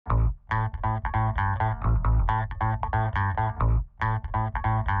Hello,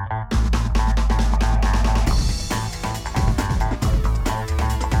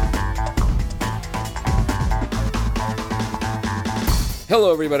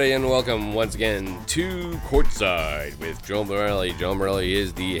 everybody, and welcome once again to Courtside with Joe Morelli. Joe Morelli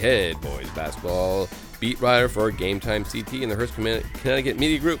is the head boys basketball beat writer for Game Time CT in the Hearst Connecticut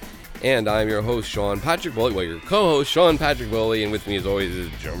Media Group, and I'm your host, Sean Patrick Boley. Well, your co-host, Sean Patrick Boley, and with me, as always,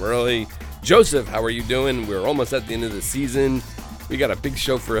 is Joe Morelli. Joseph, how are you doing? We're almost at the end of the season. We got a big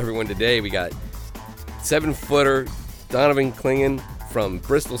show for everyone today. We got 7-footer Donovan Clingan from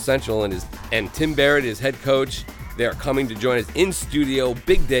Bristol Central and Tim Barrett, his head coach. They are coming to join us in studio.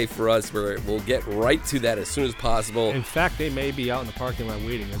 Big day for us. We'll get right to that as soon as possible. In fact, they may be out in the parking lot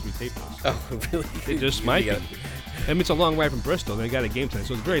waiting as we tape this. Oh, really? They just might be. I mean, it's a long ride from Bristol. They got a game tonight,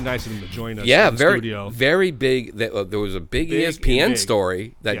 so it's very nice of them to join us in the studio. Very big. There was a big ESPN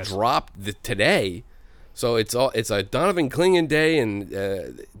story that dropped today. So it's a Donovan Clingan day, and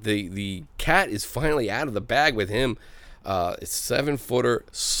the cat is finally out of the bag with him. It's 7-footer,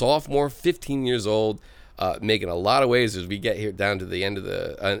 sophomore, 15 years old. Making a lot of waves as we get here down to the end of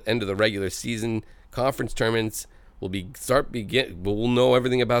the regular season. Conference tournaments we'll know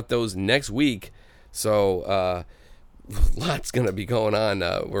everything about those next week. So lots going to be going on.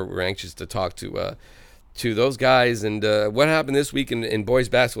 We're anxious to talk to those guys. And what happened this week in boys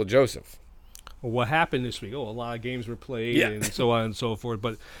basketball, Joseph? Well, what happened this week? A lot of games were played and so on and so forth.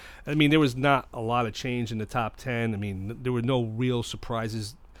 But I mean, there was not a lot of change in the top 10. I mean, there were no real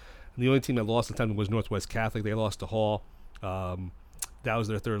surprises. The only team that lost in time was Northwest Catholic. They lost to Hall. That was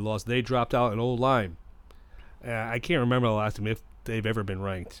their third loss. They dropped out in Old Lyme. I can't remember the last time if they've ever been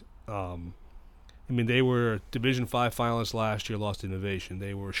ranked. I mean, they were Division V finalists last year, lost to Innovation.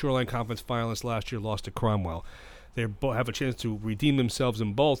 They were Shoreline Conference finalists last year, lost to Cromwell. They have a chance to redeem themselves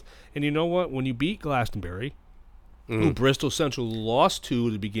in both. And you know what? When you beat Glastonbury, who Bristol Central lost to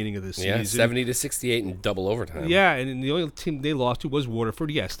at the beginning of the season. Yeah, 70-68 in double overtime. Yeah, and the only team they lost to was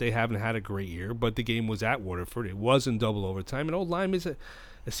Waterford. Yes, they haven't had a great year, but the game was at Waterford. It was in double overtime. And Old Lyme is a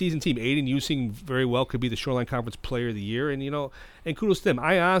seasoned team. Aiden Using very well could be the Shoreline Conference Player of the Year. And, and kudos to them.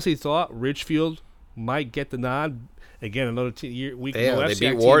 I honestly thought Ridgefield might get the nod. Again, another week. They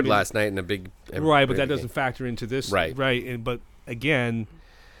beat Ward last night in a big right, but that doesn't factor into this. Right. But, again,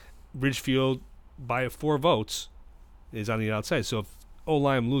 Ridgefield, by 4 votes, is on the outside. So if Old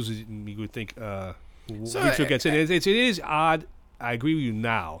Lyme loses, you would think Ridgefield gets in. It is odd. I agree with you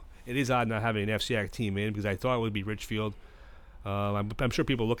now. It is odd not having an FCIAC team in because I thought it would be Ridgefield. I'm sure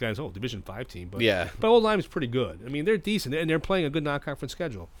people look at it as, Division 5 team. But Old Lyme is pretty good. I mean, they're decent, and they're playing a good non-conference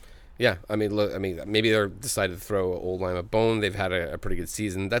schedule. Yeah, I mean, maybe they're decided to throw Old Lyme a bone. They've had a pretty good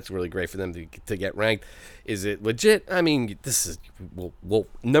season. That's really great for them to get ranked. Is it legit? I mean, this is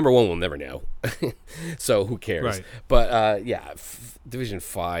number one. We'll never know, so who cares? Right. But Division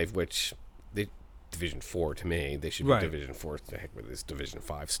 5, which Division 4 to me, they should be Division 4. To heck with this Division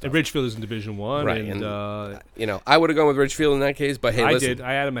 5 stuff. And Ridgefield is in Division 1, right? And I would have gone with Ridgefield in that case, but hey, listen.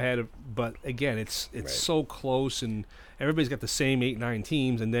 I had them ahead of. But again, it's so close and. Everybody's got the same 8-9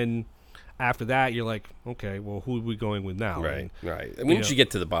 teams, and then after that, you're like, okay, well, who are we going with now? Right. Once you get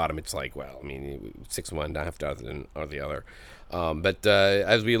to the bottom, it's like, 6-1, not half dozen or the other. But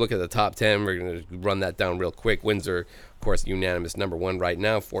as we look at the top 10, we're going to run that down real quick. Windsor, of course, unanimous number 1 right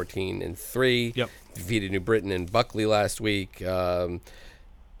now, 14-3. Yep. Defeated New Britain and Buckley last week.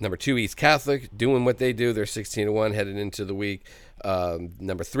 Number 2, East Catholic, doing what they do. They're 16-1 headed into the week.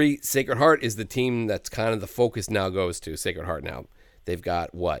 Number 3, Sacred Heart is the team that's kind of the focus now goes to. Sacred Heart now. They've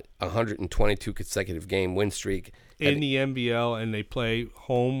got, 122 consecutive game win streak. In the NBL, and they play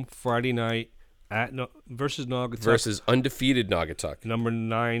home Friday night versus Naugatuck. Versus undefeated Naugatuck. Number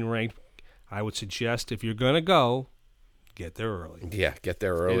 9 ranked. I would suggest if you're going to go, get there early. Yeah, get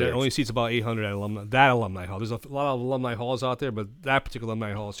there early. It only seats about 800 at that alumni hall. There's a lot of alumni halls out there, but that particular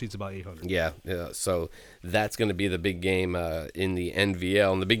alumni hall seats about 800. Yeah. So that's going to be the big game in the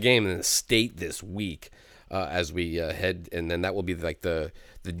NVL and the big game in the state this week as we head, and then that will be like the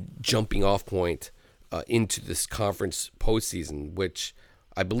jumping off point into this conference postseason, which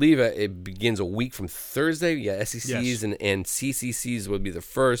I believe it begins a week from Thursday. Yeah, SECs and CCCs will be the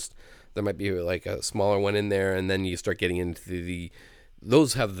first. There might be like a smaller one in there, and then you start getting into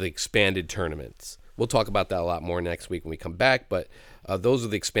those have the expanded tournaments. We'll talk about that a lot more next week when we come back, but those are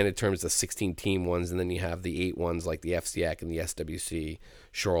the expanded tournaments, the 16-team ones, and then you have the 8 ones like the FCIAC and the SWC,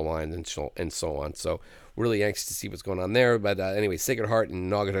 Shoreline, and so on. So we're really anxious to see what's going on there. But anyway, Sacred Heart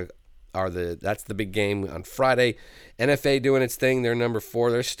and Naugatuck that's the big game on Friday. NFA doing its thing. They're number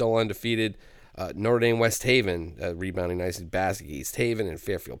 4. They're still undefeated. Notre Dame, West Haven, rebounding nicely. Basque, East Haven, and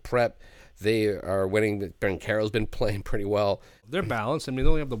Fairfield Prep. They are winning. Ben Carroll's been playing pretty well. They're balanced. I mean, they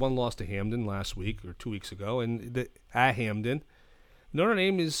only have the one loss to Hamden last week or 2 weeks ago, and at Hamden. Notre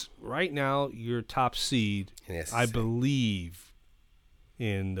Dame is right now your top seed, I believe.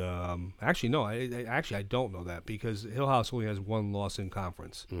 And actually, no, I don't know that because Hillhouse only has one loss in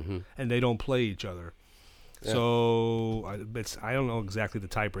conference, and they don't play each other. Yeah. So I don't know exactly the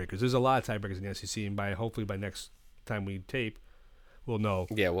tiebreakers. There's a lot of tiebreakers in the SEC, and hopefully by next time we tape, we'll know.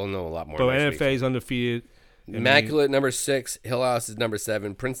 Yeah, we'll know a lot more. But NFA is undefeated. Immaculate number 6, Hillhouse is number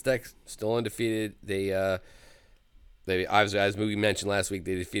 7. Prince Tech still undefeated. They as we mentioned last week,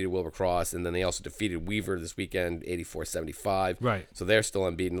 they defeated Wilbur Cross, and then they also defeated Weaver this weekend, 84-75. Right. So they're still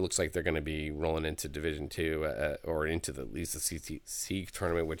unbeaten. It looks like they're going to be rolling into Division II or into at least the CTC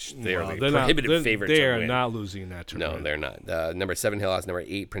tournament, which they are the prohibitive favorite. They are not losing in that tournament. No, they're not. Number 7, Hillhouse. Number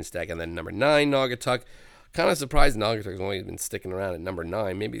 8, Prince Tech. And then number 9, Naugatuck. Kind of surprised Naugatuck's only been sticking around at number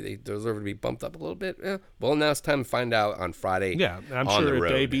 9. Maybe they deserve to be bumped up a little bit. Yeah. Well, now it's time to find out on Friday. Yeah, I'm sure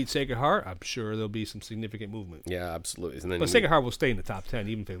if they beat Sacred Heart, I'm sure there'll be some significant movement. Yeah, absolutely. And then but Sacred Heart will stay in the top 10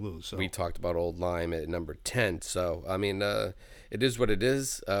 even if they lose. So. We talked about Old Lyme at number 10. So, I mean, it is what it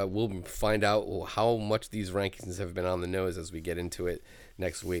is. We'll find out how much these rankings have been on the nose as we get into it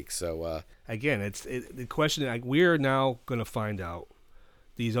next week. So, again, the question, we're now going to find out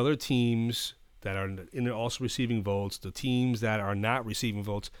these other teams that are also receiving votes, the teams that are not receiving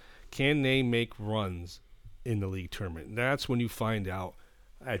votes, can they make runs in the league tournament? And that's when you find out,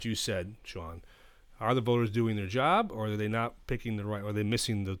 as you said, Sean, are the voters doing their job, or are they not picking the right, or are they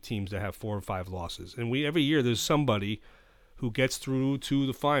missing the teams that have 4 or 5 losses? And every year there's somebody who gets through to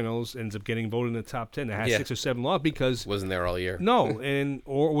the finals, ends up getting voted in the top 10 that has 6 or 7 losses because wasn't there all year. No,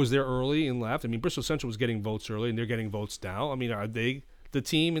 or was there early and left. I mean, Bristol Central was getting votes early, and they're getting votes now. I mean, are they the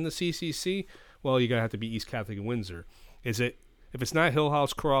team in the CCC? Well, you're going to have to be East Catholic and Windsor. If it's not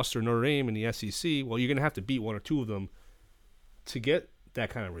Hillhouse, Cross, or Notre Dame in the SEC, well, you're going to have to beat 1 or 2 of them to get that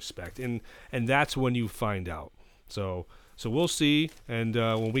kind of respect. And that's when you find out. So we'll see. And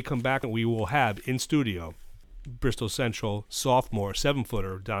when we come back, we will have in studio Bristol Central sophomore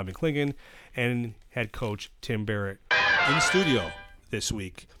 7-footer Donovan Clingan and head coach Tim Barrett in studio this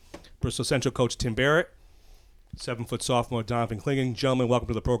week. Bristol Central coach Tim Barrett, 7-foot sophomore Donovan Clingan. Gentlemen, welcome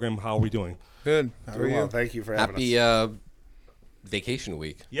to the program. How are we doing? Good. How are you? Well, thank you for having us. Happy vacation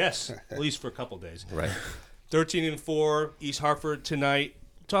week. Yes, at least for a couple of days. Right. 13-4, East Hartford tonight.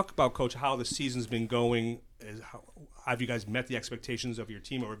 Talk about, Coach, how the season's been going. Have you guys met the expectations of your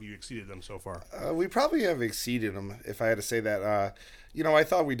team, or have you exceeded them so far? We probably have exceeded them, if I had to say that. I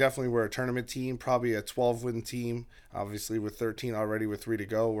thought we definitely were a tournament team, probably a 12-win team. Obviously, with 13 already, with 3 to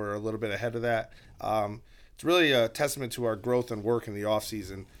go, we're a little bit ahead of that. It's really a testament to our growth and work in the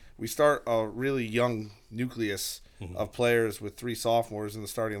offseason. We start a really young nucleus of players with 3 sophomores in the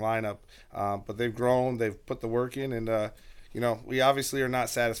starting lineup, but they've grown, they've put the work in, and we obviously are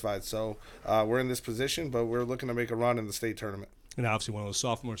not satisfied. So we're in this position, but we're looking to make a run in the state tournament. And obviously one of those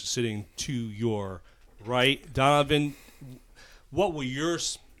sophomores is sitting to your right. Donovan, what were your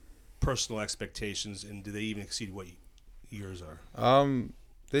personal expectations, and do they even exceed what yours are?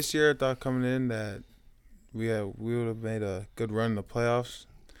 This year I thought coming in that we would have made a good run in the playoffs.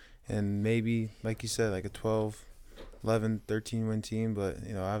 And maybe, like you said, like a 12, 11, 13-win team. But,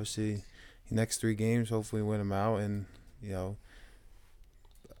 obviously the next 3 games, hopefully win them out. And,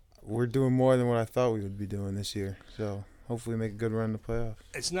 we're doing more than what I thought we would be doing this year. So hopefully make a good run in the playoffs.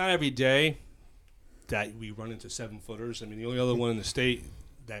 It's not every day that we run into 7-footers. I mean, the only other one in the state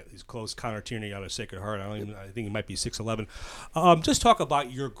that is close, Connor Tierney out of Sacred Heart. I think he might be 6'11". Just talk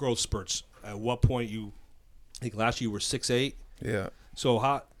about your growth spurts. At what point I think last year you were 6'8". Yeah.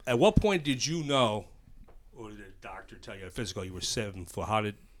 So at what point did you know, or did a doctor tell you at physical you were 7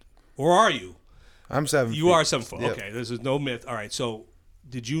 foot? Or are you? I'm 7 You feet. are 7 foot. Yep. Okay, this is no myth. All right, so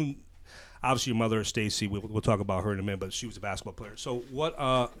did you? Obviously, your mother, Stacy. We'll talk about her in a minute, but she was a basketball player. So what?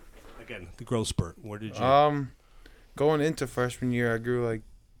 Again, the growth spurt. Where did you? Going into freshman year, I grew like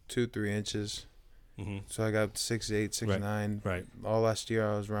 2-3 inches. Mm-hmm. So I got up to 6'8", 6'9". Right. All last year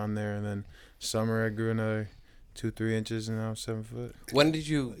I was around there, and then summer I grew another 2-3 inches, and now I'm 7 foot. When did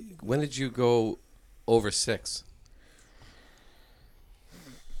you go over 6?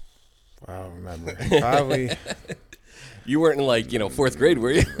 I don't remember. Probably. You weren't in 4th grade,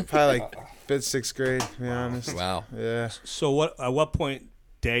 were you? Probably like 5th, 6th grade, to be honest. Wow. Yeah. So at what point,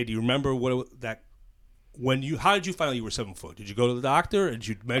 Dad, do you remember how did you find out you were 7 foot? Did you go to the doctor? Or did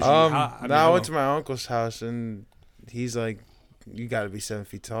you measure? I went to my uncle's house, and he's like, you got to be 7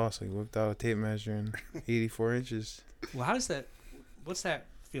 feet tall. So he whipped out a tape measure and 84 inches. Well, what's that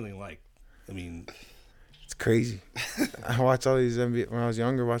feeling like? I mean, It's crazy. I watch all these NBA when I was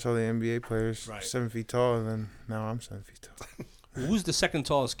younger. Watch all the NBA players Right. 7 feet tall, and then now I'm 7 feet tall. who's the second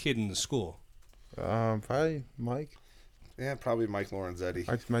tallest kid in the school? Probably Mike. Yeah, probably Mike Lorenzetti.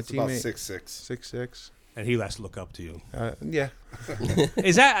 My It's about teammate, 6'6". 6'6". And he has to look up to you. Yeah.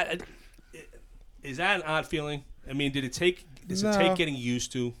 Is that an odd feeling? I mean, does it take No. getting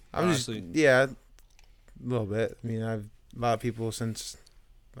used to? I'm just Honestly, a little bit. I mean, I've a lot of people since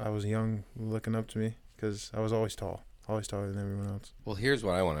I was young looking up to me because I was always tall, always taller than everyone else. Well, here's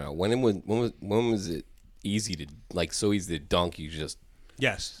what I want to know. When was it easy to so easy to dunk? You just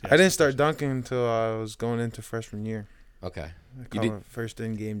yes. I didn't start dunking until I was going into freshman year. okay. I call it first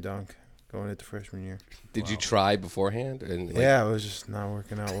in-game dunk going into freshman year. Did you try beforehand? And Yeah, it was just not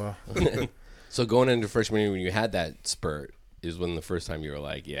working out well. So going into freshman year when you had that spurt is when the first time you were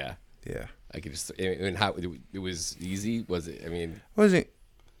like, yeah, Yeah. I could just. And how it was easy? Was it? I mean, It wasn't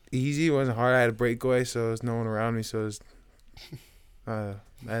easy. It wasn't hard. I had a breakaway, so there was no one around me. So it was, I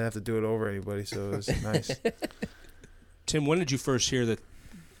didn't have to do it over anybody, so it was nice. Tim, when did you first hear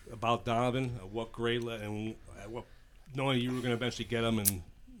about Donovan? What grade and what knowing you were going to eventually get him and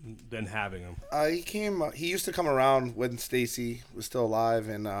then having him? He used to come around when Stacy was still alive,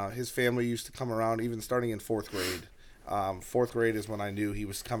 and his family used to come around even starting in 4th grade. 4th grade is when I knew he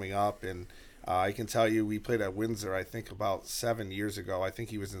was coming up, and I can tell you we played at Windsor, I think about 7 years ago. I think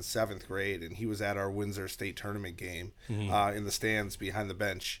he was in 7th grade, and he was at our Windsor State Tournament game in the stands behind the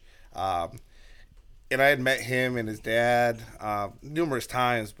bench. And I had met him and his dad numerous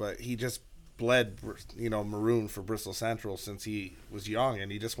times, but he just bled, maroon for Bristol Central since he was young,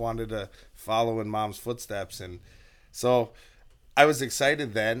 and he just wanted to follow in Mom's footsteps. And so I was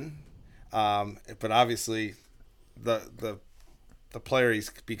excited then, but obviously the player he's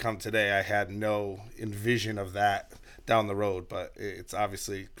become today, I had no envision of that down the road, but it's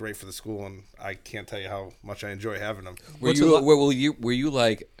obviously great for the school, and I can't tell you how much I enjoy having him. were you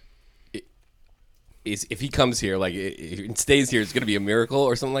like, if he comes here, like if he stays here, it's going to be a miracle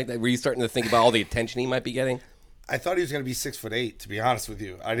or something like that? Were you starting to think about all the attention he might be getting? I thought he was going to be 6'8", to be honest with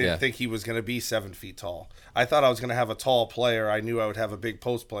you. I didn't Yeah. think he was going to be 7 feet tall. I thought I was going to have a tall player. I knew I would have a big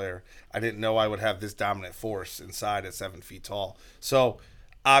post player. I didn't know I would have this dominant force inside at 7 feet tall. So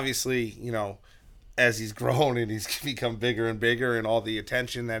obviously, as he's grown and he's become bigger and bigger, and all the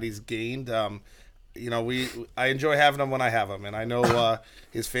attention that he's gained, I enjoy having him when I have him, and I know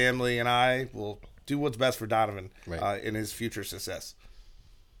his family and I will do what's best for Donovan in his future success.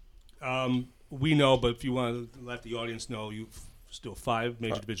 We know, but if you want to let the audience know, you still 5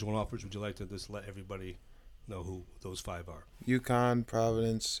 major Division I offers. Would you like to just let everybody know who those 5 are? UConn,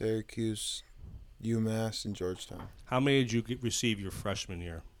 Providence, Syracuse, UMass, and Georgetown. How many did you receive your freshman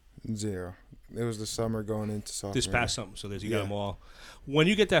year? 0. It was the summer going into sophomore. This past summer, so you got Yeah. them all. When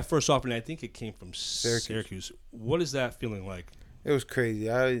you get that first offer, and I think it came from Syracuse, what is that feeling like? It was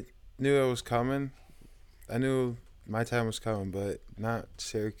crazy. I knew it was coming. I knew my time was coming, but not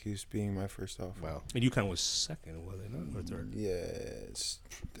Syracuse being my first offer. Wow. And UConn was second, was they not, or third? Yes.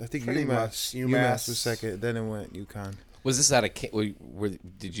 I think Pretty UMass. much. UMass was second. Then it went UConn. Was this at a camp?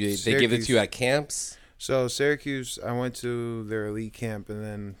 Did you? They give it to you at camps? So Syracuse, I went to their elite camp and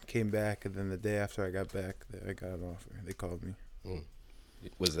then came back, and then the day after I got back, I got an offer. They called me.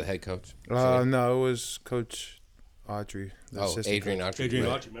 Was the head coach? No, it was Coach Autry. the assistant Adrian coach. Autry. Adrian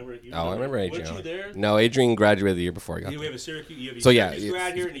Right. Autry, remember? I remember Adrian. Weren't you there? No, Adrian graduated the year before I got Yeah, we there. have a Syracuse. You have a So, yeah, Syracuse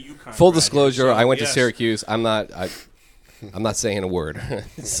grad here and a UConn. Full grad here, disclosure, so, I went to yes. Syracuse. I'm not saying a word.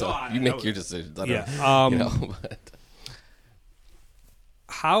 So No, I you make know. your decision. I don't- Yeah. but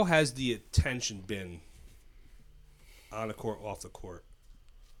How has the attention been on the court, off the court,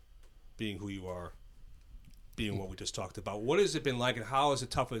 being who you are, being what we just talked about? What has it been like, and how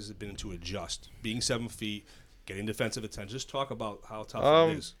tough has it been to adjust? Being 7 feet, getting defensive attention. Just talk about how tough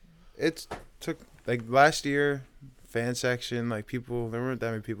it is. It took like last year, fan section, like people. There weren't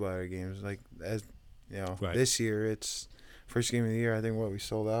that many people at our games. Like Right. this year it's first game of the year. I think we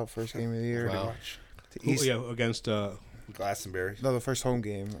sold out first game of the year. Wow. Against Glastonbury. No, the first home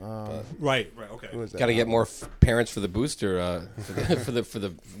game. right, okay. Who was that? got to get more parents for the booster for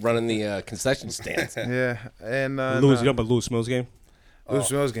the running the concession stands. Yeah, and Lewis, you know about Lewis Mills game?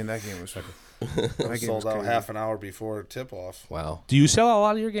 Lewis Mills game. That game was that game Sold was out crazy. half an hour before tip-off. Wow. Do you sell out a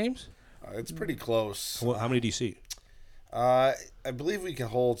lot of your games? It's pretty close. How many do you see? I believe we can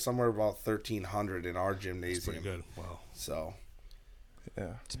hold somewhere about 1,300 in our gymnasium. Pretty good. Wow. So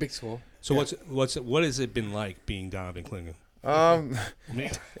Yeah. It's a big school. So what has it been like being Donovan Clingan?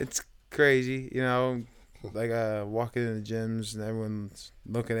 Man. It's crazy, like walking in the gyms and everyone's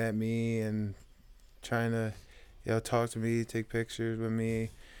looking at me and trying to, talk to me, take pictures with me.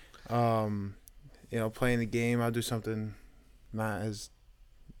 Playing the game, I'll do something not as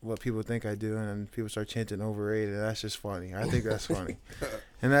what people think I do, and then people start chanting overrated. That's just funny. I think that's funny.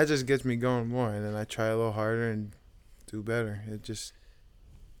 And that just gets me going more, and then I try a little harder and do better. It just...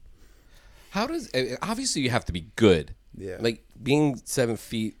 How does obviously you have to be good. Yeah. Like being 7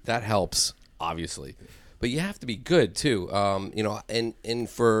 feet, that helps, obviously. But you have to be good too. And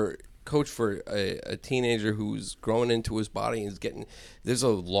for coach, for a teenager who's growing into his body and is getting, there's a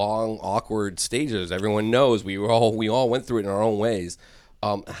long, awkward stage, as everyone knows. We all went through it in our own ways.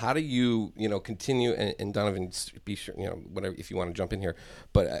 How do you continue, and Donovan, be sure, whatever, if you want to jump in here,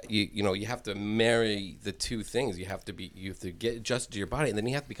 but you have to marry the two things. You have to get adjusted to your body, and then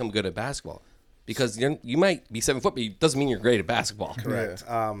you have to become good at basketball, because you might be 7 foot, but it doesn't mean you're great at basketball. Correct.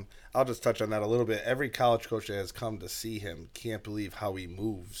 Yeah. I'll just touch on that a little bit. Every college coach that has come to see him can't believe how he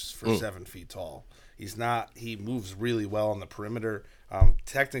moves for 7 feet tall. He moves really well on the perimeter.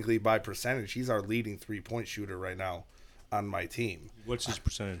 Technically, by percentage, he's our leading 3-point shooter right now on my team. What's his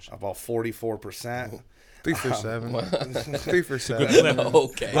percentage? About 44%. 3 for 7. 3 for 7.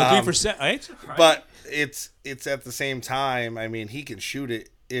 Okay. 3 for 7, right? But it's at the same time, I mean, he can shoot it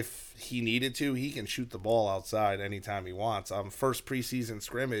if he needed to. He can shoot the ball outside anytime he wants. First preseason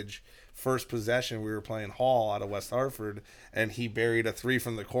scrimmage, first possession, we were playing Hall out of West Hartford, and he buried a 3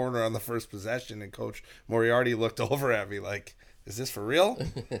 from the corner on the first possession, and Coach Moriarty looked over at me like, is this for real?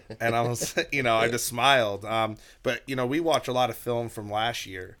 And I was, I just smiled. But, we watch a lot of film from last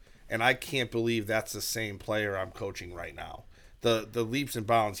year, and I can't believe that's the same player I'm coaching right now. The leaps and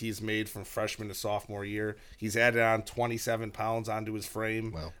bounds he's made from freshman to sophomore year. He's added on 27 pounds onto his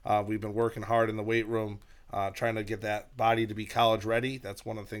frame. Wow. We've been working hard in the weight room, trying to get that body to be college ready. That's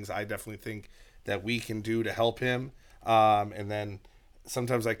one of the things I definitely think that we can do to help him. And then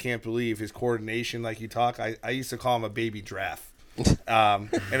sometimes I can't believe his coordination, like you talk. I used to call him a baby giraffe. And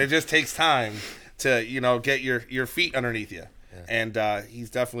it just takes time to get your feet underneath you. Yeah. And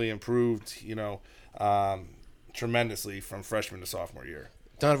he's definitely improved tremendously from freshman to sophomore year.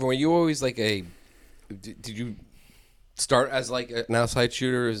 Donovan, were you always like did you start as like an outside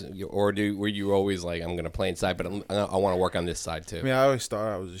shooter, or were you always like, I'm going to play inside, but I want to work on this side too? I mean, I always thought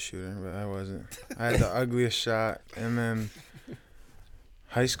I was a shooter, but I wasn't. I had the ugliest shot, and then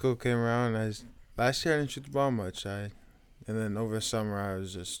high school came around, and last year I didn't shoot the ball much. And then over the summer I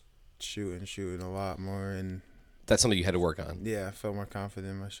was just shooting a lot more, and that's something you had to work on. Yeah, I felt more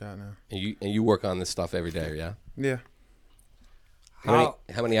confident in my shot now. And you work on this stuff every day, yeah? Yeah. How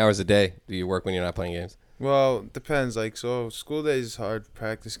many hours a day do you work when you're not playing games? Well, it depends. So school days is hard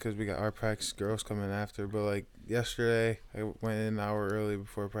practice because we got our practice girls coming after. But yesterday, I went in an hour early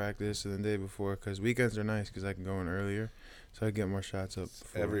before practice, and the day before, because weekends are nice because I can go in earlier, so I get more shots up.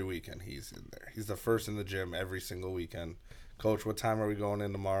 Every weekend he's in there. He's the first in the gym every single weekend. Coach, what time are we going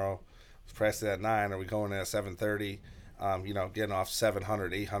in tomorrow? Practice at 9. Are we going in at 7:30? Getting off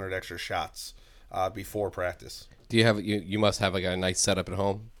 700, 800 extra shots before practice. Do you have you must have a nice setup at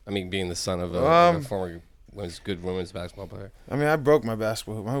home? I mean, being the son of a former good women's basketball player. I mean, I broke my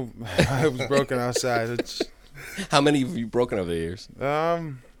basketball. I was broken outside. How many have you broken over the years?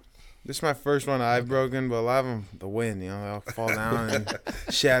 This is my first one I've broken, but a lot of them, the wind, they'll fall down and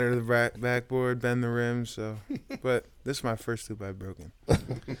shatter the backboard, bend the rim. So, but this is my first hoop I've broken.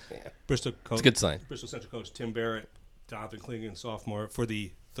 Bristol coach, it's a good sign. Bristol Central coach Tim Barrett, Donovan Clingan, sophomore, for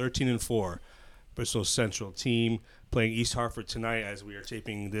the 13-4 Bristol Central team playing East Hartford tonight as we are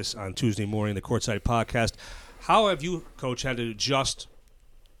taping this on Tuesday morning, the Courtside Podcast. How have you, Coach, had to adjust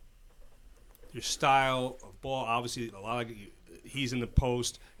your style of ball? Obviously, he's in the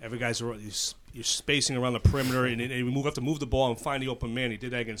post. Every guy's you're spacing around the perimeter, and we have to move the ball and find the open man. He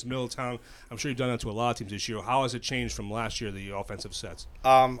did that against Middletown. I'm sure you've done that to a lot of teams this year. How has it changed from last year, the offensive sets?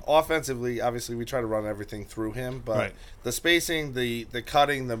 Offensively, obviously, we try to run everything through him, but right. The spacing, the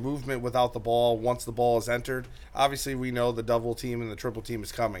cutting, the movement without the ball, once the ball is entered, obviously we know the double team and the triple team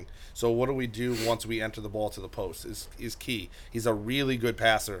is coming. So what do we do once we enter the ball to the post is key. He's a really good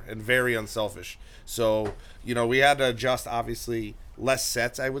passer and very unselfish. So, we had to adjust, obviously, less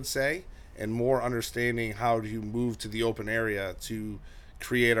sets, I would say, and more understanding how do you move to the open area to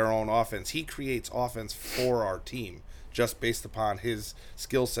create our own offense. He creates offense for our team just based upon his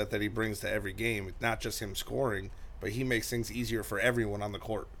skill set that he brings to every game. It's not just him scoring, but he makes things easier for everyone on the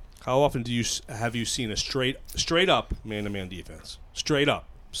court. How often have you seen a straight up man-to-man defense? Straight up,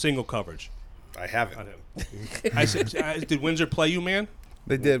 single coverage. I haven't. Did Windsor play you, man?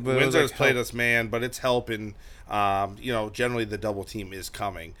 They did, but Windsor has played us man, but it's helping. Generally the double team is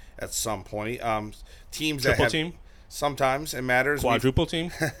coming at some point. Teams Triple that team? Sometimes it matters. Quadruple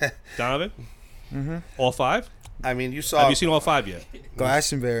team? Donovan? All 5? I mean, you saw. Have you seen all 5 yet?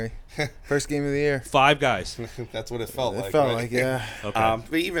 Glastonbury, first game of the year. 5 guys. That's what it felt like. It felt right? like, yeah. Okay.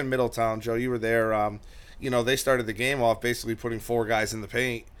 But even Middletown, Joe, you were there. They started the game off basically putting 4 guys in the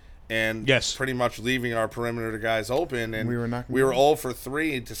paint and Yes. pretty much leaving our perimeter guys open. And We were knocking we were them 0 for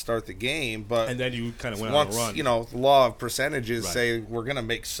 3 to start the game. But And then you kind of went on once, a run. the law of percentages Right. say we're going to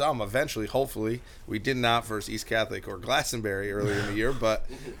make some eventually, hopefully. We did not versus East Catholic or Glastonbury earlier in the year. But,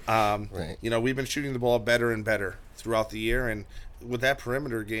 Right. we've been shooting the ball better and better throughout the year. And with that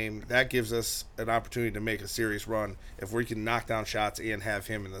perimeter game, that gives us an opportunity to make a serious run if we can knock down shots and have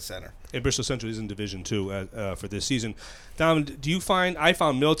him in the center. And Bristol Central is in Division 2 for this season. Dom, do you find – I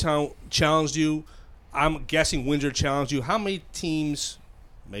found Middletown challenged you. I'm guessing Windsor challenged you. How many teams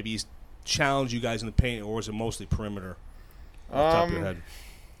maybe challenged you guys in the paint, or was it mostly perimeter off the top of your head?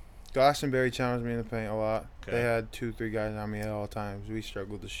 Glastonbury challenged me in the paint a lot. Okay. They had 2-3 guys on me at all times. We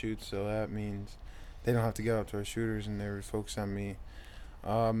struggled to shoot, so that means they don't have to get up to our shooters, and they were focused on me.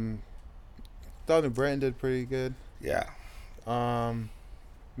 Thought New Brighton did pretty good. Yeah.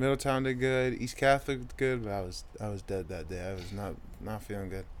 Middletown did good. East Catholic did good, but I was dead that day. I was not feeling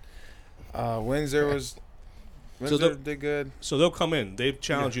good. Windsor did good. So they'll come in. They've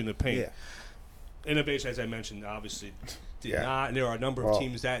challenged you in the paint. Yeah. Innovation, as I mentioned, obviously did Yeah. not. And there are a number of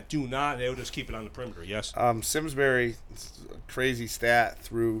teams that do not. They'll just keep it on the perimeter, yes? Simsbury, crazy stat,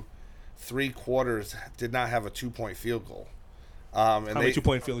 through 3 quarters did not have a 2-point field goal. And How many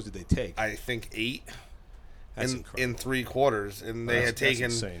 2-point fields did they take? I think 8 That's in incredible. 3 quarters. And they had That's taken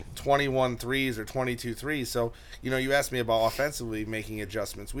insane. 21 threes or 22 threes. So, you asked me about offensively making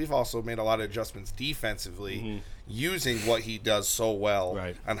adjustments. We've also made a lot of adjustments defensively using what he does so well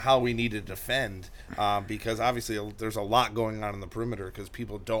Right. on how we need to defend because obviously there's a lot going on in the perimeter because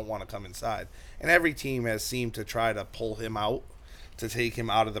people don't want to come inside. And every team has seemed to try to pull him out, to take him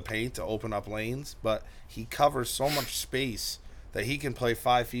out of the paint, to open up lanes. But he covers so much space that he can play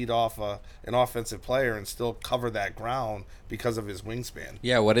 5 feet off an offensive player and still cover that ground because of his wingspan.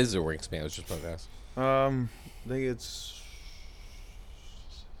 Yeah, what is their wingspan? I was just about to ask. I think it's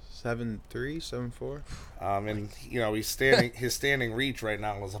 7'3", 7'4". And he's standing. His standing reach right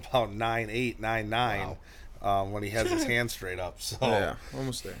now is about 9'8", 9'9", when he has his hands straight up. So Yeah,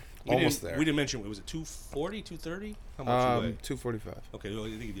 almost there. almost there. We didn't mention, was it 240, 230? How much you weigh? 245. Okay, well, I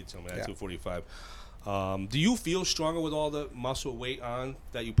think you did tell me that, Yeah. 245. Do you feel stronger with all the muscle weight on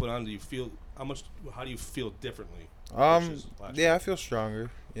that you put on? Do you feel how do you feel differently? versus last Yeah, year? I feel stronger.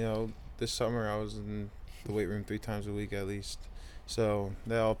 This summer I was in the weight room 3 times a week at least. So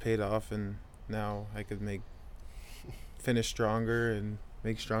that all paid off, and now I could finish stronger and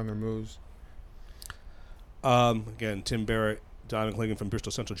make stronger moves. Again, Tim Barrett, Donovan Clingan from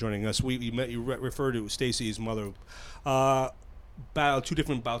Bristol Central joining us. You referred to Stacy's mother. Battled 2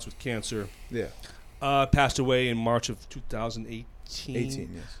 different bouts with cancer. Yeah, Passed away in March of 2018. 18,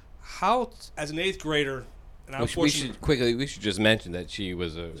 yes. How, as an 8th grader, and We should just mention that she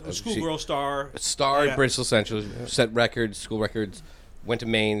was a schoolgirl star. a star Yeah. at Bristol Central, set records, school records, went to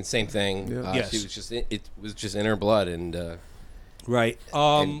Maine, same thing. Yeah. Yes. She was just it was just in her blood, and Right.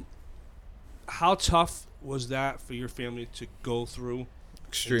 And- How tough was that for your family to go through and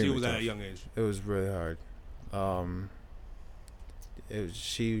Extremely deal with that at tough. a young age? It was really hard.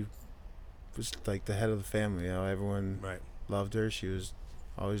 She was like the head of the family. Everyone Right. loved her. She was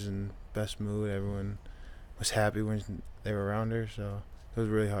always in best mood. Everyone was happy when they were around her. So it was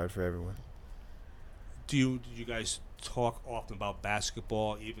really hard for everyone. Did you guys talk often about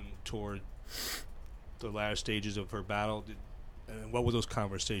basketball, even toward the latter stages of her battle? And what were those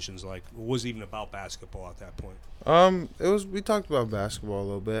conversations like? What was it even about basketball at that point? We talked about basketball a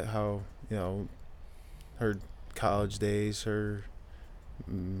little bit. How her college days, her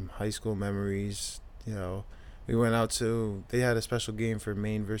high school memories. We went out they had a special game for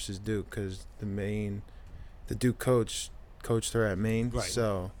Maine versus Duke because the Duke coached her at Maine. Right.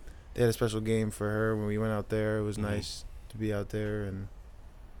 So they had a special game for her when we went out there. It was Mhm. nice to be out there, and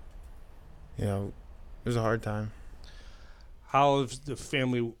it was a hard time. How does the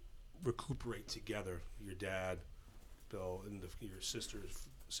family recuperate together? Your dad, Bill, and your sisters,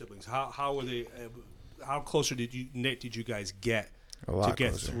 siblings. How were they? How closer did you guys get A lot to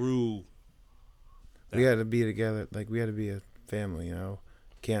get closer. through? We had to be together. We had to be a family.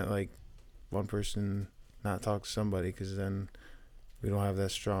 Can't one person not talk to somebody because then we don't have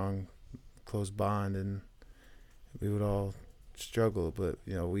that strong, close bond, and we would all struggle. But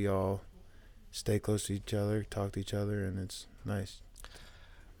we all stay close to each other, talk to each other, and it's nice.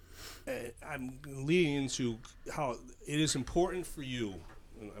 I'm leading into how it is important for you.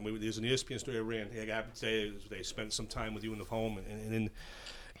 I mean, there's an ESPN story I ran. I have to say, they spent some time with you in the home, and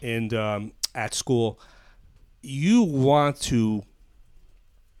and at school, you want to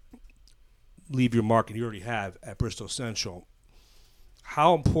leave your mark, and you already have at Bristol Central.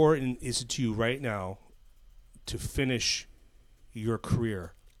 How important is it to you right now to finish your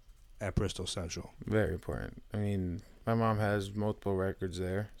career at Bristol Central? Very important. I mean, my mom has multiple records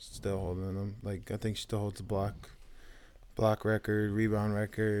there, still holding them. Like, I think she still holds the block record, rebound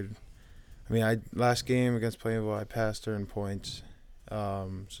record. I mean, last game against Plainville, I passed her in points.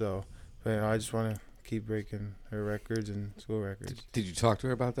 So, but, I just want to keep breaking her records and school records. Did you talk to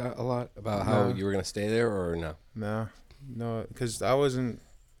her about that a lot? About how you were going to stay there, or no? No, because I wasn't,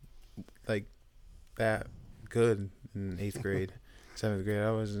 like, that good in 8th grade, 7th grade.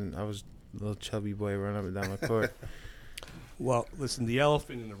 I was a little chubby boy running up and down the court. Well, listen, the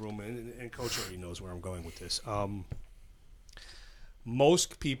elephant in the room, and Coach already knows where I'm going with this.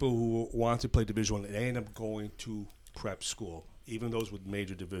 Most people who want to play Division I, they end up going to prep school, even those with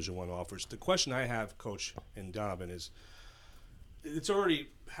major Division I offers. The question I have, Coach and Donovan, is it's already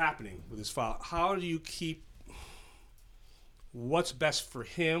happening with his father. How do you keep what's best for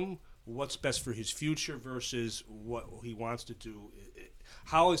him, what's best for his future versus what he wants to do?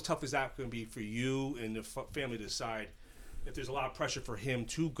 How as tough is that going to be for you and the family to decide if there's a lot of pressure for him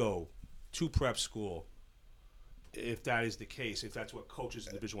to go to prep school, if that is the case, if that's what coaches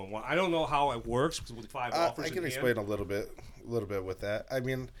in Division I want? I don't know how it works with 5 offers. I can in explain hand. a little bit with that. I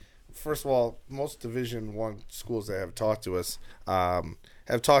mean, first of all, most Division I schools that have talked to us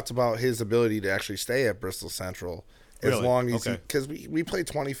have talked about his ability to actually stay at Bristol Central. As Really? long as, Okay. because we play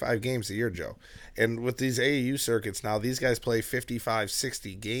 25 games a year, Joe. And with these AAU circuits now, these guys play 55,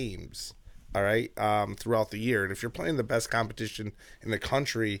 60 games, all right, throughout the year. And if you're playing the best competition in the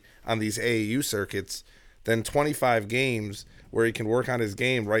country on these AAU circuits, then 25 games where he can work on his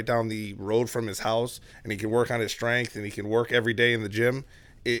game right down the road from his house, and he can work on his strength, and he can work every day in the gym,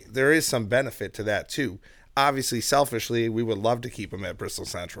 there is some benefit to that too. Obviously, selfishly, we would love to keep him at Bristol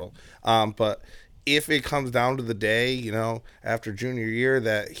Central. But if it comes down to the day, after junior year,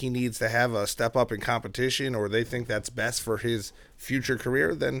 that he needs to have a step up in competition, or they think that's best for his future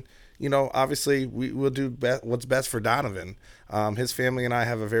career, then, obviously we will do what's best for Donovan. His family and I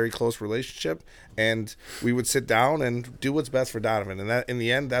have a very close relationship, and we would sit down and do what's best for Donovan. And that, in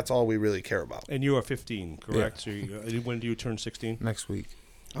the end, that's all we really care about. And you are 15, correct? So when do you turn 16? Next week.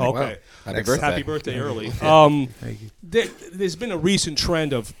 Okay. Wow. Happy birthday. Happy birthday early. Thank you. There's been a recent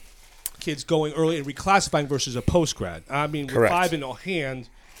trend of kids going early and reclassifying versus a post-grad. I mean, with Correct. 5 in hand,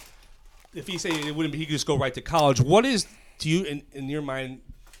 if he say it wouldn't be, he could just go right to college. What is, to you, in your mind,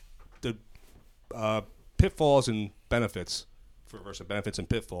 the pitfalls and benefits, versus benefits and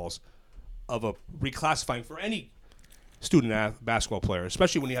pitfalls, of a reclassifying for any student basketball player,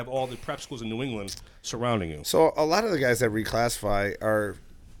 especially when you have all the prep schools in New England surrounding you? So a lot of the guys that reclassify are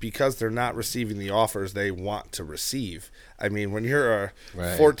because they're not receiving the offers they want to receive. I mean, when you're a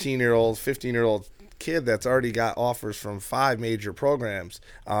 14-year-old, 15-year-old kid that's already got offers from 5 major programs,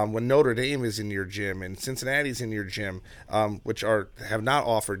 when Notre Dame is in your gym and Cincinnati's in your gym, which have not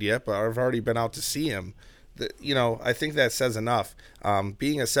offered yet, but I've already been out to see him, I think that says enough.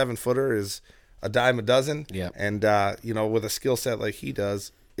 Being a 7-footer is a dime a dozen. Yeah. And, with a skill set like he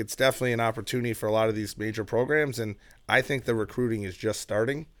does, it's definitely an opportunity for a lot of these major programs. And I think the recruiting is just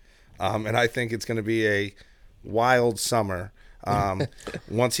starting. And I think it's going to be a wild summer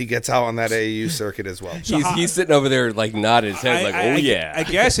once he gets out on that AAU circuit as well. He's sitting over there like nodding his head I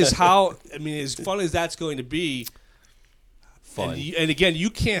guess is how, as fun as that's going to be. Fun. And again, you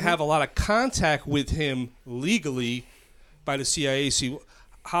can't have a lot of contact with him legally by the CIAC.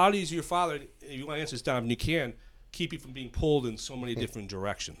 How does your father, if you want to answer this, Donovan, you can, keep you from being pulled in so many different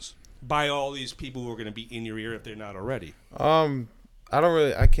directions by all these people who are going to be in your ear if they're not already?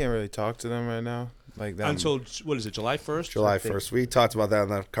 I can't really talk to them right now. Like that. Until, what is it, July 1st? July 1st. We talked about that on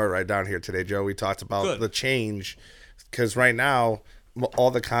the cart ride down here today, Joe. We talked about the change because right now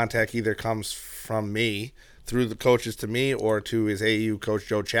all the contact either comes from me through the coaches to me or to his AAU coach,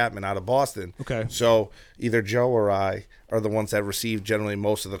 Joe Chapman, out of Boston. Okay. So either Joe or I are the ones that receive generally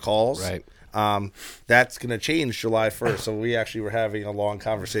most of the calls. Right. That's going to change July 1st. So we actually were having a long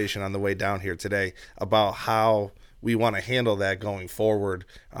conversation on the way down here today about how we want to handle that going forward,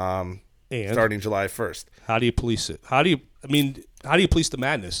 starting July 1st. How do you police it? How do you police the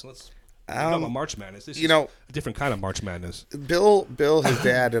madness? Let's talk about March Madness. This is a different kind of March Madness. Bill, his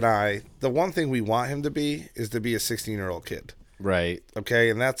dad, and I, the one thing we want him to be is to be a 16-year-old kid. Right. Okay,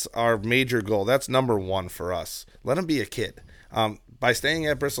 and that's our major goal. That's number one for us. Let him be a kid. By staying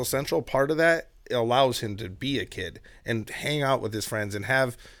at Bristol Central, part of that, it allows him to be a kid and hang out with his friends and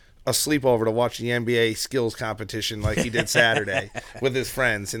have a sleepover to watch the NBA skills competition like he did Saturday with his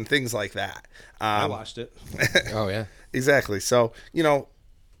friends and things like that. I watched it. Oh yeah. Exactly. So,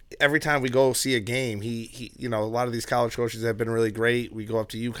 every time we go see a game, he a lot of these college coaches have been really great. We go up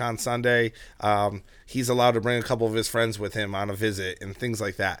to UConn Sunday. He's allowed to bring a couple of his friends with him on a visit and things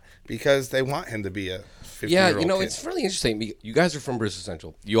like that because they want him to be a 50-year-old kid. It's really interesting. You guys are from Bristol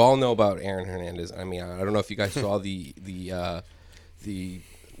Central. You all know about Aaron Hernandez. I mean, I don't know if you guys saw the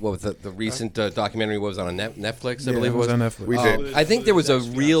what was the recent documentary was on Netflix, I believe it was on Netflix. We did. I think there was a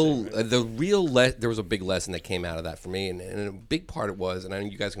there was a big lesson that came out of that for me, and a big part it was, and I know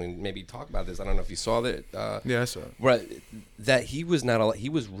you guys can maybe talk about this. I don't know if you saw that. Yeah, I saw it. Right, that he was he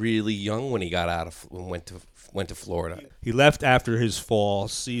was really young when he got out of went to Florida. He left after his fall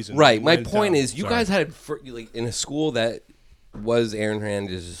season. Right. My Went point down. is, you Sorry. guys had in a school that was Aaron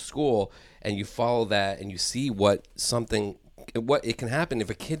Hernandez's school, and you follow that, and you see what it can happen if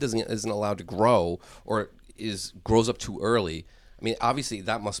a kid isn't allowed to grow or grows up too early. I mean, obviously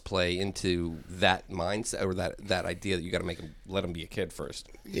that must play into that mindset or that idea that you got to let him be a kid first.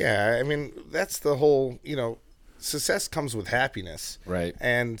 Yeah, I mean, that's the whole, success comes with happiness. Right.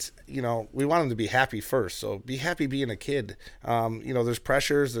 And, we want him to be happy first. So be happy being a kid. There's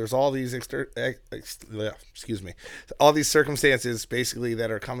pressures. There's all these, all these circumstances basically that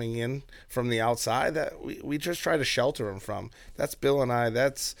are coming in from the outside that we just try to shelter him from. That's Bill and I.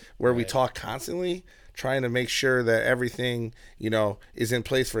 That's where we talk constantly, trying to make sure that everything, is in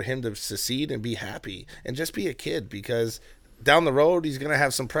place for him to succeed and be happy and just be a kid because down the road, he's going to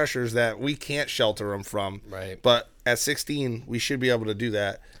have some pressures that we can't shelter him from. Right. But at 16, we should be able to do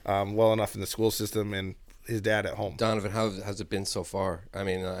that well enough in the school system and his dad at home. Donovan, how has it been so far? I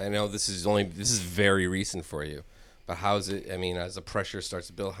mean, I know this is very recent for you, but how's it? I mean, as the pressure starts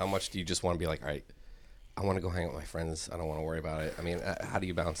to build, how much do you just want to be like, all right, I want to go hang out with my friends. I don't want to worry about it. I mean, how do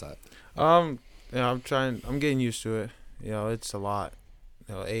you balance that? I'm getting used to it. It's a lot.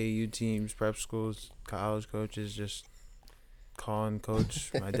 AAU teams, prep schools, college coaches, just calling coach,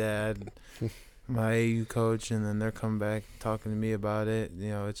 my dad, my AU coach, and then they're coming back talking to me about it.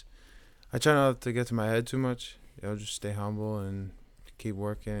 I try not to get to my head too much. Just stay humble and keep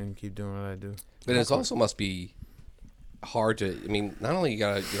working and keep doing what I do. But it also must be hard to. I mean, not only you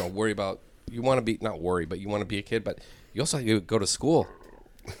gotta worry about you want to be not worry, but you want to be a kid, but you also have to go to school.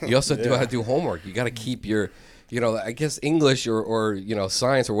 You also have to do homework. You got to keep your. I guess English or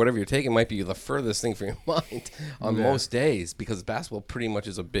science or whatever you're taking might be the furthest thing from your mind on most days because basketball pretty much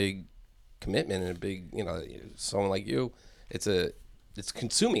is a big commitment and a big, someone like you, it's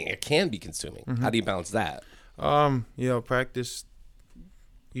consuming. It can be consuming. Mm-hmm. How do you balance that? Practice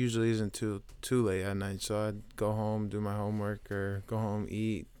usually isn't too late at night, so I'd go home, do my homework, or go home,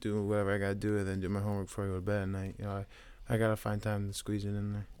 eat, do whatever I got to do, and then do my homework before I go to bed at night. I gotta find time to squeeze it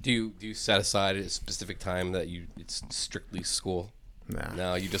in there. Do you set aside a specific time that it's strictly school? Nah.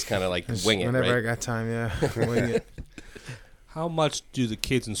 No, you just kind of wing it, whenever right? I got time, wing it. How much do the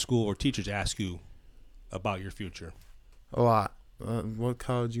kids in school or teachers ask you about your future? A lot. What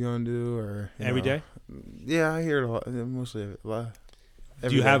college you gonna do? Or every day? Yeah, I hear it a lot. Mostly a lot.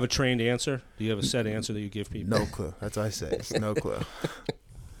 Do you have a trained answer? Do you have a set answer that you give people? No clue. That's what I say. It's no clue.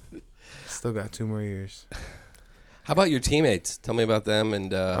 Still got 2 more years. How about your teammates? Tell me about them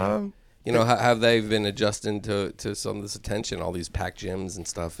and how have they been adjusting to some of this attention, all these packed gyms and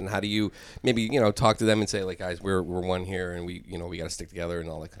stuff, and how do you maybe talk to them and say guys, we're one here and we got to stick together and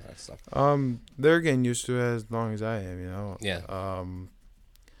all that kind of stuff. They're getting used to it as long as I am. Yeah.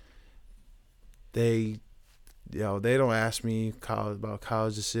 They don't ask me about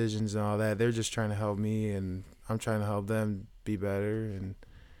college decisions and all that. They're just trying to help me and I'm trying to help them be better, and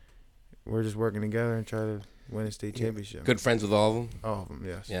we're just working together and try to win a state championship. Good friends with all of them? All of them,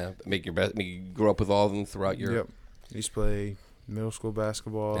 yes. Yeah, make you grow up with all of them throughout your... Yep. Used to play middle school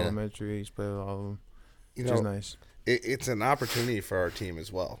basketball, elementary. Used to play with all of them, which is nice. It's an opportunity for our team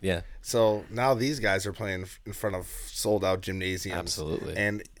as well. Yeah. So now these guys are playing in front of sold-out gymnasiums. Absolutely.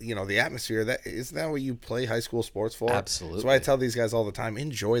 And, the atmosphere, isn't that what you play high school sports for? Absolutely. So I tell these guys all the time,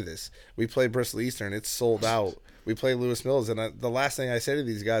 enjoy this. We play Bristol Eastern. It's sold out. We play Lewis Mills. And the last thing I say to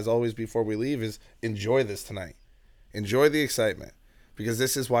these guys always before we leave is enjoy this tonight. Enjoy the excitement, because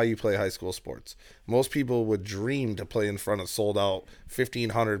this is why you play high school sports. Most people would dream to play in front of sold out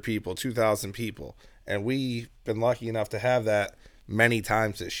 1,500 people, 2,000 people, and we've been lucky enough to have that many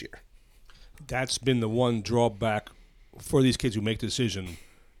times this year. That's been the one drawback for these kids who make the decision,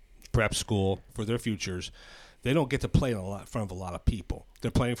 prep school, for their futures. They don't get to play in front of a lot of people.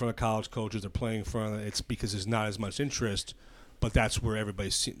 They're playing in front of college coaches. They're playing in front of, it's because there's not as much interest, but that's where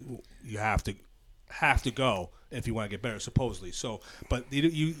you have to go if you want to get better, supposedly. So, but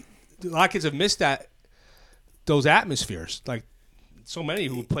a lot of kids have missed those atmospheres. Like so many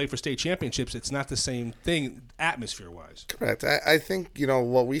who play for state championships, it's not the same thing atmosphere-wise. Correct. I think,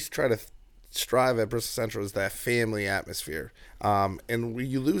 what we try to strive at Bristol Central is that family atmosphere. And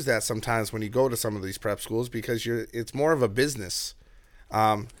you lose that sometimes when you go to some of these prep schools because it's more of a business.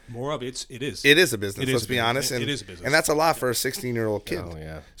 More of it is. It is a business, let's be honest. It is a business. And that's a lot for a 16-year-old kid. Oh,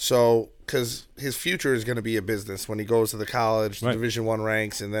 yeah. So, because his future is going to be a business when he goes to the college, Right. Division I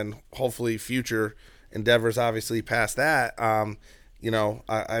ranks, and then hopefully future endeavors obviously past that.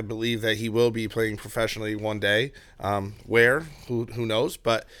 I believe that he will be playing professionally one day. Where? Who knows?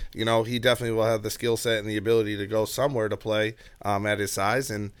 But, he definitely will have the skill set and the ability to go somewhere to play at his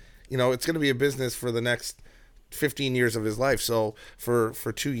size. And, it's going to be a business for the next 15 years of his life. So for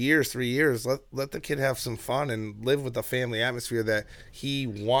 2 years, 3 years, let the kid have some fun and live with the family atmosphere that he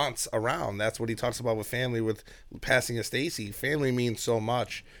wants around. That's what he talks about with family, with passing of Stacy. Family means so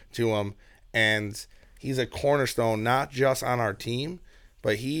much to him, and he's a cornerstone not just on our team,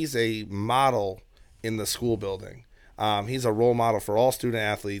 but he's a model in the school building. He's a role model for all student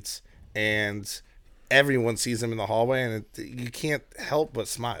athletes, and everyone sees him in the hallway, and you can't help but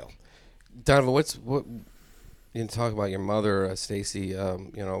smile. Donovan, what you can talk about your mother, Stacy.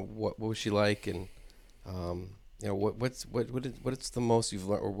 What was she like, and what's the most you've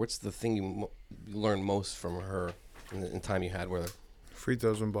learned, or what's the thing you learned most from her in the time you had with her? Free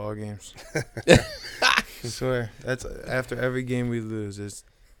throws win ball games. I swear. That's after every game we lose. It's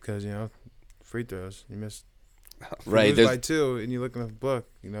because free throws. You miss. Right. You lose by 2, and you look in the book.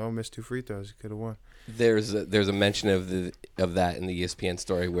 Missed 2 free throws. You could have won. There's a mention of that in the ESPN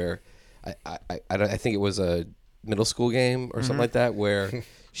story where I think it was a middle school game or something like that where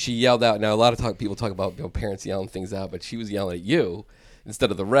she yelled out. Now a lot of people talk about parents yelling things out, but she was yelling at you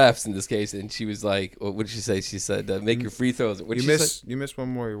instead of the refs in this case, and she was like, what did she say? She said, "Make your free throws." What did she say? You miss one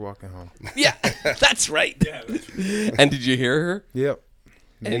more, you're walking home. Yeah, that's right. And did you hear her? Yep.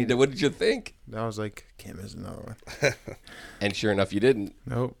 And what did you think? I was like, can't miss another one. And sure enough, you didn't.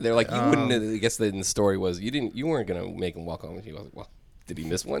 Nope. They're like, you wouldn't. I guess in the story was you weren't gonna make him walk home. And she was like, well, did he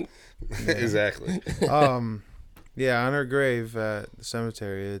miss one? Exactly. Yeah, on her grave at the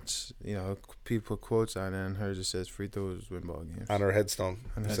cemetery, it's people put quotes on it, and hers just says "free throws win ball games." On her headstone,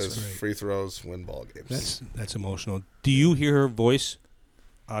 it That's says great. "free throws win ball games." That's emotional. Do you hear her voice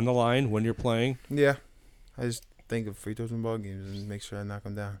on the line when you're playing? Yeah, I just think of free throws win ball games and make sure I knock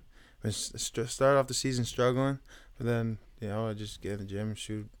them down. Start off the season struggling, but then I just get in the gym and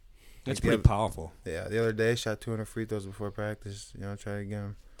shoot. That's Like pretty powerful. Yeah, the other day shot 200 free throws before practice. Try to get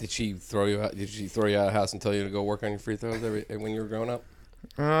them. Did she throw you out? Did she throw you out of the house and tell you to go work on your free throws when you were growing up?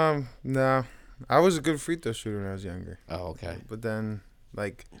 No, I was a good free throw shooter when I was younger. Oh, okay. But then,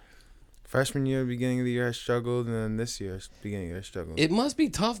 freshman year, beginning of the year, I struggled, and then this year, beginning of the year, I struggled. It must be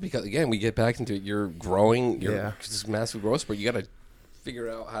tough because again, we get back into it. You're growing. You're Yeah. this massive growth spurt. You got to figure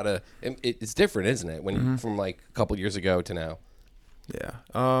out how to. It's different, isn't it? When you, from a couple years ago to now. Yeah.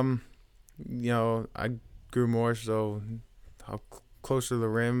 I grew more, so how closer to the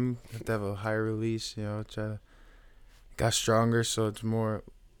rim, have to have a higher release. Got stronger, so it's more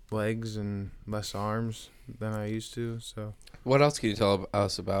legs and less arms than I used to. So. What else can you tell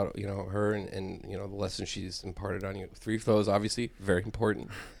us about her and the lessons she's imparted on you? Free throws, obviously, very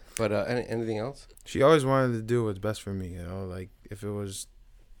important. But anything else? She always wanted to do what's best for me. If it was,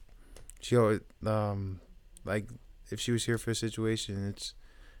 she always if she was here for a situation,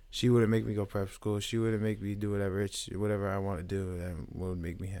 she wouldn't make me go prep school. She wouldn't make me do whatever I want to do. That would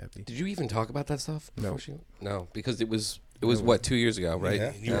make me happy. Did you even talk about that stuff? No. No, because it was what, 2 years ago, right?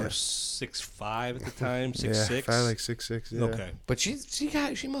 Yeah. You were 6'5" at the time, 6'6". Yeah, probably like 6'6". Yeah. Okay. But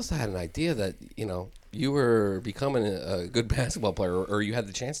she must have had an idea that you were becoming a good basketball player, or you had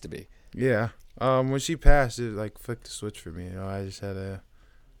the chance to be. Yeah. When she passed, it flicked the switch for me. I just had to,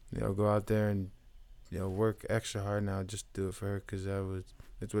 go out there and, work extra hard now, just do it for her because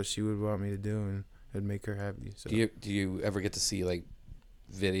it's what she would want me to do and it'd make her happy. So. Do you ever get to see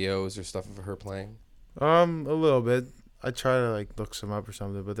videos or stuff of her playing? A little bit. I try to look some up or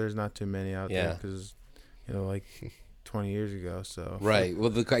something, but there's not too many out there Yeah. because, 20 years ago. So Right.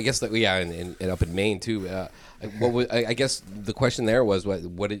 Well, I guess and up in Maine too. I guess the question there was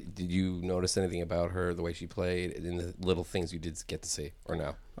what did you notice anything about her, the way she played, and the little things you did get to see, or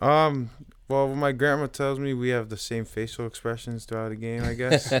no? Well, when my grandma tells me, we have the same facial expressions throughout the game. I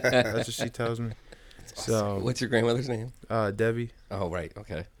guess that's what she tells me. So What's your grandmother's name? Debbie. Oh, right.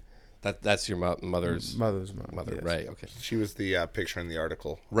 Okay. That's your mother's Mother's mom. mother, yes. right? Okay. She was the picture in the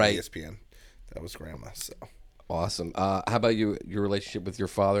article Right. on ESPN. That was grandma. So Awesome. How about your relationship with your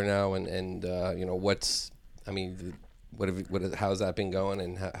father now, and what's How's that been going,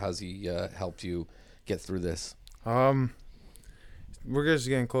 and how's he helped you get through this? We're just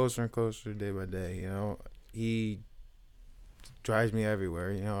getting closer and closer day by day. You know, he drives me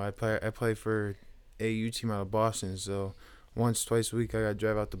everywhere. You know, I play for AU team out of Boston, so twice a week I got to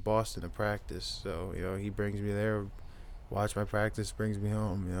drive out to Boston to practice. So, you know, he brings me there, watch my practice, brings me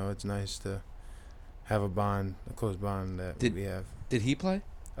home. You know, it's nice to have a close bond that we have. Did he play?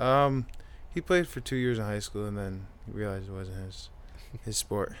 He played for 2 years in high school, and then he realized it wasn't his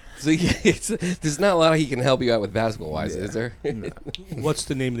sport. So there's not a lot he can help you out with basketball-wise, is there? No. What's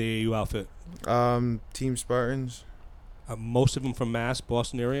the name of the AAU outfit? Team Spartans. Most of them from Mass,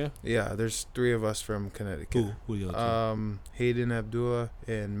 Boston area? Yeah, there's 3 of us from Connecticut. Who are the other two? Hayden Abdullah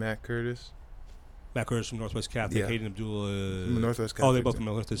and Matt Curtis. Matt Curtis from Northwest Catholic. Yeah. Hayden Abdullah. From Northwest Catholic. Oh, they're both from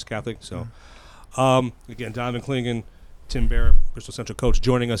too. Northwest Catholic. So, Mm-hmm. Again, Donovan Klingon, Tim Barrett, Bristol Central coach,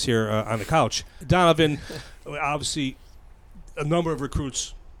 joining us here on the couch. Donovan, obviously, a number of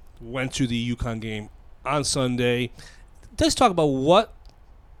recruits went to the UConn game on Sunday. Let's talk about what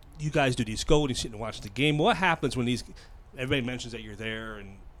you guys do. Do you go and you sit and watch the game? What happens when everybody mentions that you're there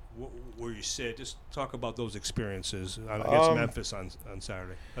and where you sit? Just talk about those experiences against Memphis on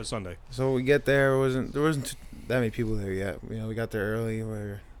Sunday. So we get there. There wasn't that many people there yet. You know, we got there early.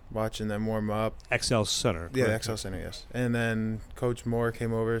 We're watching them warm up. XL Center. Yeah, correct? XL Center, yes. And then Coach Moore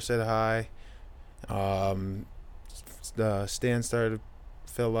came over, said hi. The stand started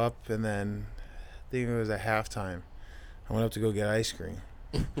to fill up, and then I think it was at halftime. I went up to go get ice cream.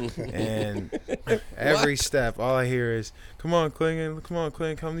 And every step, all I hear is, come on, Klingon, come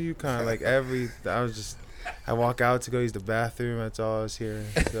to UConn. Like I walk out to go use the bathroom. That's all I was hearing.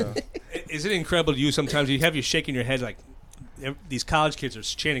 So. Is it incredible to you sometimes? You have you shaking your head like, these college kids are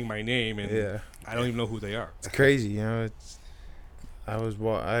chanting my name, and Yeah. I don't even know who they are. It's crazy, you know.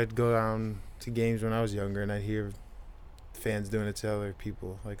 I'd go down to games when I was younger, and I'd hear fans doing it to other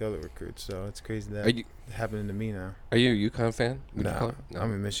people, like other recruits. So it's crazy that happening to me now. Are you a UConn fan? No,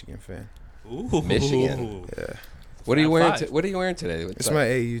 I'm a Michigan fan. Ooh. Michigan. Yeah, What are you wearing? Five. What are you wearing today? it's my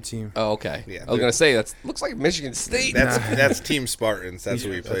AU team. Oh, okay. Yeah, I was gonna say looks like Michigan State. That's Team Spartans. That's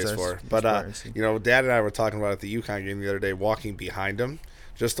who he That's plays our for. Team But Spartans. you know, Dad and I were talking about at the UConn game the other day, walking behind him,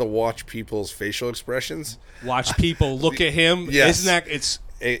 just to watch people's facial expressions. Watch people look at him. Yes. Isn't that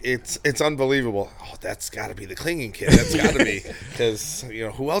It's unbelievable. Oh, that's got to be the Klingon kid. That's got to be, because you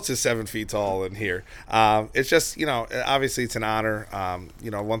know, who else is 7 feet tall in here? It's just, you know, obviously it's an honor. You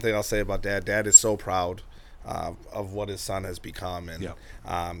know, one thing I'll say about Dad is so proud of what his son has become, and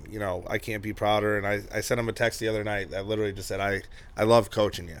you know, I can't be prouder. And I sent him a text the other night that literally just said, I love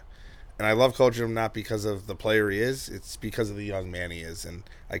coaching you. And I love coaching him not because of the player he is, it's because of the young man he is. And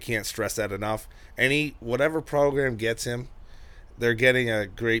I can't stress that enough. Whatever program gets him, they're getting a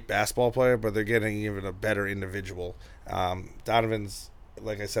great basketball player, but they're getting even a better individual. Donovan's,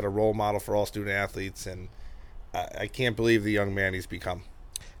 like I said, a role model for all student athletes, and I can't believe the young man he's become.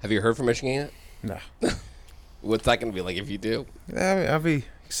 Have you heard from Michigan yet? No. What's that gonna be like if you do? I'll be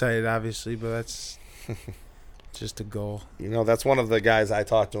excited, obviously, but that's just a goal. You know, that's one of the guys I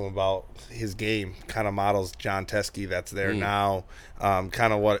talked to him about. His game kind of models John Teskey that's there now.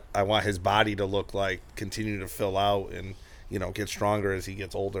 Kind of what I want his body to look like, continue to fill out, and you know, get stronger as he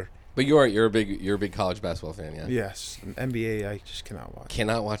gets older. But you're a big college basketball fan, yeah? Yes, NBA I just cannot watch.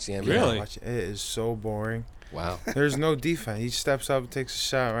 Cannot watch the NBA. Really? Watch it. It is so boring. Wow. There's no defense. He steps up, takes a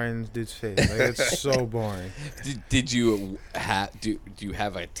shot right in the dude's face. Like, it's so boring. Did you do you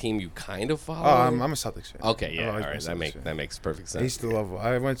have a team you kind of follow? Oh, I'm a Celtics fan. Okay, yeah, I've all always right, been a Celtics fan. that makes perfect I sense. used to love.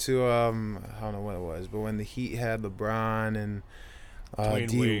 I went to I don't know when it was, but when the Heat had LeBron and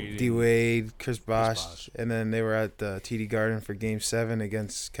Dwayne Wade D Wade, Chris Bosh, Bosh. and then they were at the TD Garden for Game 7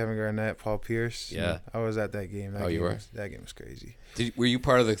 against Kevin Garnett, Paul Pierce. Yeah. I was at that game. That Oh, you game were? That game was crazy. Were you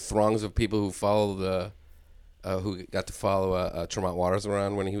part of the throngs of people who followed who got to follow Tremont Waters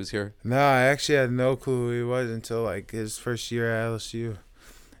around when he was here? No, I actually had no clue who he was until like his first year at LSU.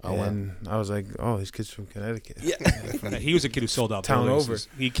 Oh, wow. And I was like, oh, this kid's from Connecticut. Yeah, he was a kid who sold out Town buildings.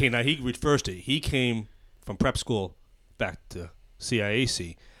 over. He came. Now he reversed it. He came from prep school back to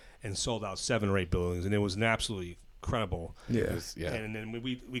CIAC and sold out 7 or 8 buildings, and it was an absolutely incredible. Yeah. Yeah. And then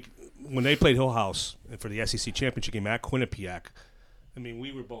we when they played Hill House for the SEC championship game at Quinnipiac, I mean,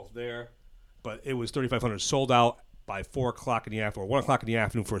 we were both there, but it was 3,500 sold out by 4 o'clock in the afternoon, or 1 o'clock in the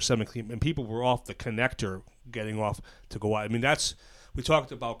afternoon for a 7 o'clock, and people were off the connector getting off to go out. I mean, we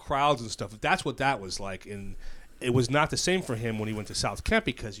talked about crowds and stuff. That's what that was like, and it was not the same for him when he went to South Kent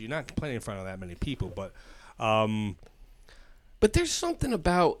because you're not playing in front of that many people. But there's something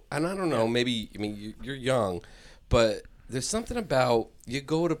about, and I don't know, maybe, I mean, you're young, but there's something about you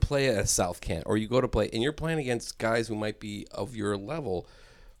go to play at South Kent or you go to play and you're playing against guys who might be of your level,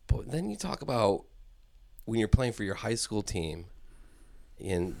 but then you talk about when you're playing for your high school team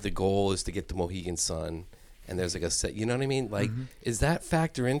and the goal is to get the Mohegan Sun and there's like a set, you know what I mean? Like, is that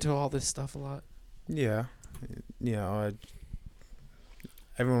factor into all this stuff a lot? Yeah. You know,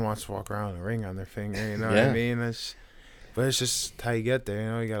 everyone wants to walk around with a ring on their finger, you know what I mean? But it's just how you get there, you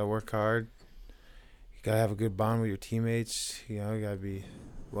know? You got to work hard. You got to have a good bond with your teammates. You know, you got to be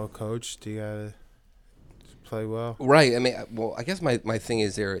well coached. You got to play well. Right. I mean, well, I guess my thing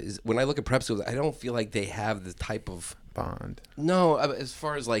is when I look at prep schools, I don't feel like they have the type of bond. No, as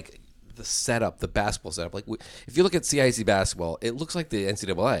far as like the setup, the basketball setup. Like if you look at CIC basketball, it looks like the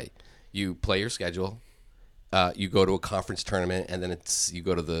NCAA. You play your schedule. You go to a conference tournament, and then you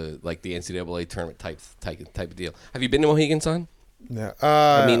go to the NCAA tournament type of deal. Have you been to Mohegan Sun?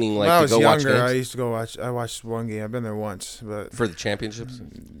 Yeah. Meaning, like, when I was to go watch younger, games? I used to go watch. I watched one game. I've been there once, but For the championships?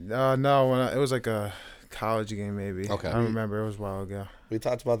 no, it was like a college game, maybe. Okay. I don't remember. It was a while ago. We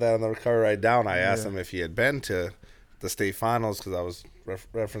talked about that on the recovery ride down. I asked him if he had been to the state finals because I was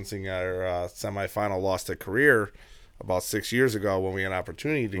referencing our semifinal loss to Career about 6 years ago when we had an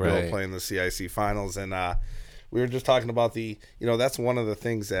opportunity to go play in the CIC finals. And we were just talking about that's one of the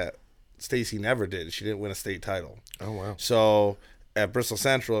things that Stacy never did. She didn't win a state title. Oh, wow. So at Bristol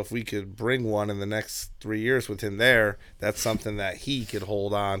Central, if we could bring one in the next 3 years with him there, that's something that he could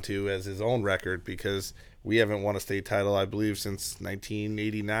hold on to as his own record because we haven't won a state title, I believe, since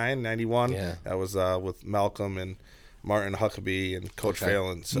 1989, 91. Yeah. That was with Malcolm and Martin Huckabee and Coach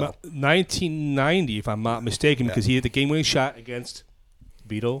Phelan. So 1990, if I'm not mistaken, because he had the game-winning shot against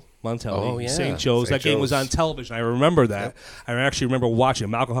Beetle Montelli, St. Joe's. That game was on television. I remember that. I actually remember watching it.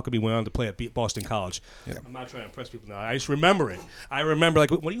 Malcolm Huckabee went on to play at Boston College. I'm not trying to impress people now. I just remember it. I remember,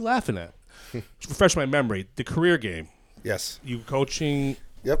 like, what are you laughing at? Refresh my memory. The Career game. Yes. You coaching.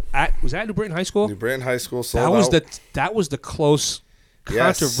 Yep. Was that New Britain High School? New Britain High School. That was the close,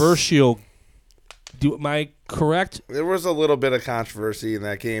 controversial. Am I correct? There was a little bit of controversy in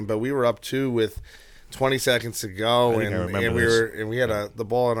that game, but we were up 2 with 20 seconds to go, and we had the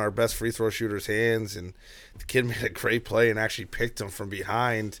ball in our best free throw shooter's hands, and the kid made a great play and actually picked him from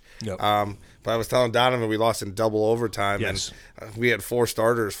behind. Yep. But I was telling Donovan we lost in double overtime, and we had 4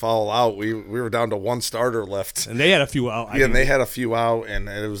 starters foul out. We were down to 1 starter left, and they had a few out. And they had a few out, and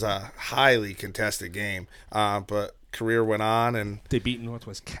it was a highly contested game. But Career went on, and they beat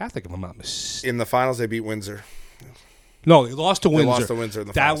Northwest Catholic, if I'm not mistaken. In the finals, they beat Windsor. No, they lost to Windsor. They lost to Windsor in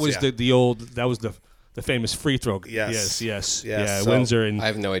the finals. That was the famous free throw. Yes. Yeah, So, Windsor. And I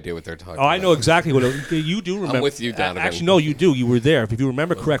have no idea what they're talking about. I know exactly what you do remember. I'm with you, Donovan. Actually, no, you do. You were there. If you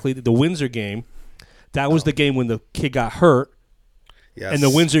remember correctly, the Windsor game, that was the game when the kid got hurt, and the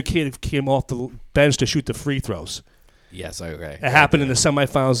Windsor kid came off the bench to shoot the free throws. Yes, okay. It happened in the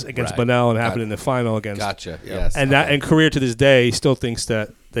semifinals against Bunnell, and it happened in the final against. Gotcha. Yep. Yes. And Career to this day still thinks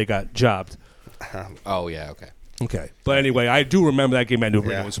that they got jobbed. Oh yeah. Okay. Okay, but anyway, I do remember that game at New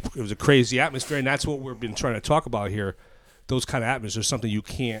Britain. It was a crazy atmosphere, and that's what we've been trying to talk about here. Those kind of atmospheres are something you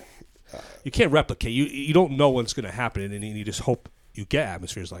can't replicate. You don't know what's going to happen, and you just hope you get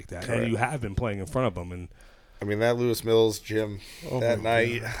atmospheres like that. Correct. And you have been playing in front of them. And I mean, that Lewis Mills gym that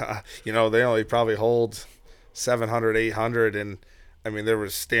night, they only probably hold 700, 800, and I mean there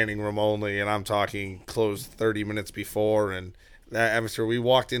was standing room only, and I'm talking closed 30 minutes before, and that atmosphere. We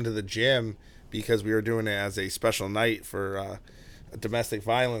walked into the gym because we were doing it as a special night for domestic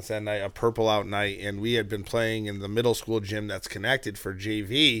violence that night, a purple out night, and we had been playing in the middle school gym that's connected for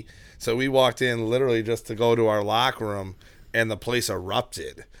JV. So we walked in literally just to go to our locker room, and the place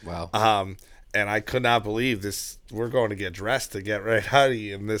erupted. Wow. And I could not believe this. We're going to get dressed to get right out of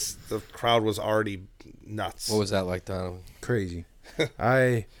here, and the crowd was already nuts. What was that like, Donovan? Crazy.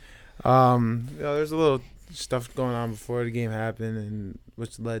 There's a little stuff going on before the game happened, and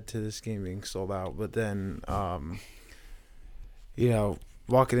which led to this game being sold out. But then,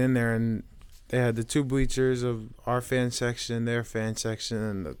 walking in there, and they had the 2 bleachers of our fan section, their fan section,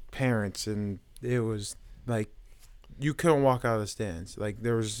 and the parents, and it was like you couldn't walk out of the stands. Like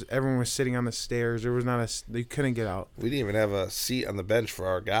everyone was sitting on the stairs. There was you couldn't get out. We didn't even have a seat on the bench for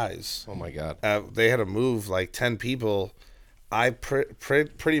our guys. Oh my God. They had to move like 10 people.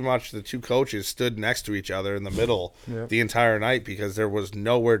 Pretty much the 2 coaches stood next to each other in the middle the entire night because there was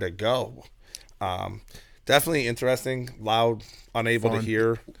nowhere to go. Definitely interesting, loud, unable to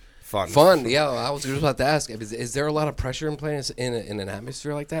hear, fun. Yeah, I was just about to ask: is there a lot of pressure in playing in an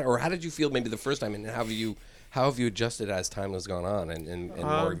atmosphere like that, or how did you feel maybe the first time, and how have you adjusted as time has gone on, and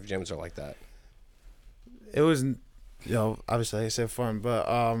more gyms are like that? It was, obviously like I said, fun, but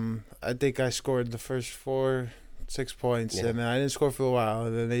I think I scored the first 4 6 points, Yeah. and then I didn't score for a while.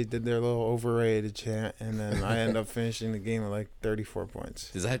 And then they did their little overrated chant, and then I end up finishing the game with like 34 points.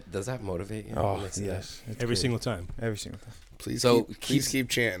 Does that motivate you? Oh when they say that? yes, it's Every great. single time. every single time. Please, So please keep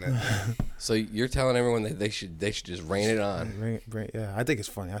chanting it. So you're telling everyone that they should just rain it on. Yeah, I think it's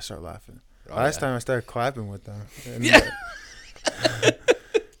funny. I start laughing. Oh, Last yeah. time I started clapping with them. And Yeah.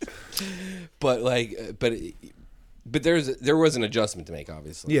 But there was an adjustment to make,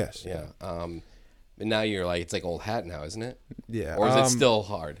 obviously. Yes. Yeah. And now you're like, it's like old hat now, isn't it? yeah. Or is it still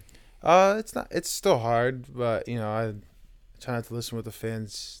hard? It's not. It's still hard, but I try not to listen to what the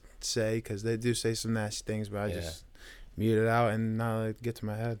fans say because they do say some nasty things, but I Yeah. just mute it out and not let it get to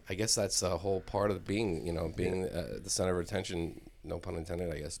my head. I guess that's a whole part of being the center of attention. No pun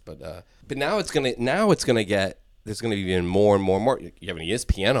intended, I guess. But now it's gonna get. There's gonna be even more and more and more. You have an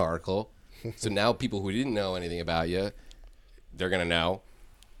ESPN article, so now people who didn't know anything about you, they're gonna know.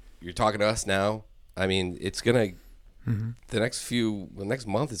 You're talking to us now. I mean, it's gonna. The next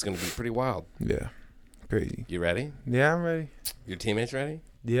month is gonna be pretty wild. Yeah, crazy. You ready? Yeah, I'm ready. Your teammates ready?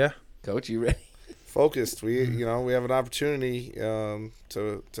 Yeah. Coach, you ready? Focused. We have an opportunity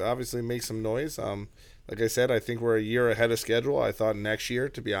to obviously make some noise. Like I said, I think we're a year ahead of schedule. I thought next year,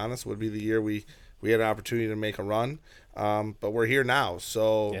 to be honest, would be the year we had an opportunity to make a run. But we're here now,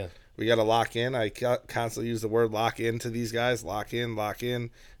 so Yeah. we got to lock in. I constantly use the word lock in to these guys. Lock in.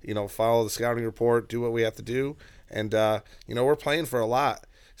 Follow the scouting report. Do what we have to do. And we're playing for a lot.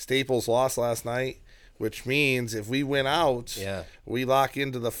 Staples lost last night, which means if we win out, Yeah. we lock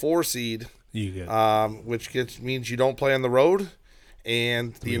into the 4 seed. You get Which means you don't play on the road,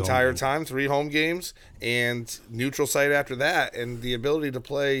 and the home entire games. time 3 home games and neutral site after that, and the ability to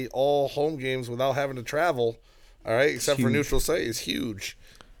play all home games without having to travel. All right, except for Huge. neutral site is huge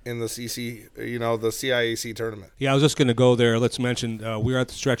in the the CIAC tournament. Yeah, I was just going to go there. Let's mention we're at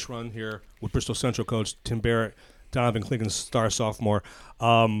the stretch run here with Bristol Central coach Tim Barrett, Donovan Clinton, star sophomore.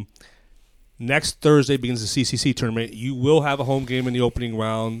 Next Thursday begins the CCC tournament. You will have a home game in the opening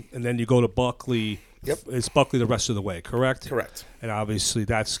round, and then you go to Buckley. Yep. It's Buckley the rest of the way, correct? Correct. And obviously,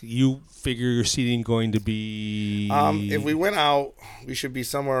 you figure your seating going to be. If we win out, we should be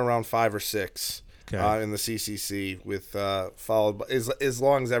somewhere around 5 or 6 Okay. in the CCC, with followed by, as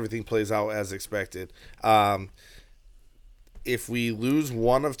long as everything plays out as expected. If we lose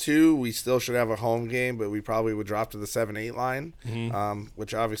one of 2, we still should have a home game, but we probably would drop to the 7-8 line,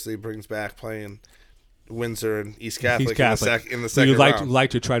 which obviously brings back playing Windsor and East Catholic, in the second You'd round.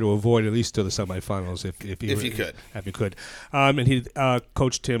 like to try to avoid at least to the semifinals if you could. If you could. And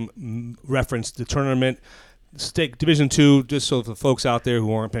Coach Tim referenced the tournament. State Division II, just so the folks out there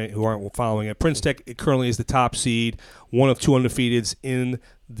who aren't following it, Prince Tech currently is the top seed, one of 2 undefeateds in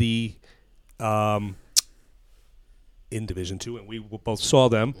the in Division II, and we both saw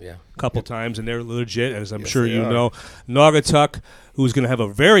them Yeah. a couple times, and they're legit, as I'm Yes, sure they you are. know. Naugatuck, who's going to have a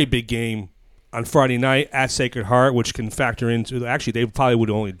very big game on Friday night at Sacred Heart, which can factor into. Actually, they probably would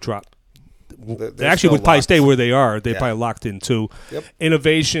only drop. They're They actually still would probably locked. stay where they are. They're Yeah. probably locked in too. Yep.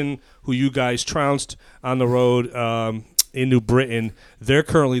 Innovation, who you guys trounced on the road in New Britain, they're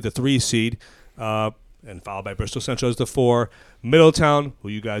currently the 3 seed, and followed by Bristol Central as the 4. Middletown, who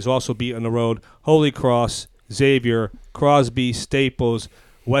you guys also beat on the road. Holy Cross, Xavier, Crosby, Staples,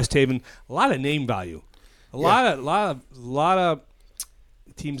 West Haven. A lot of name value. A lot of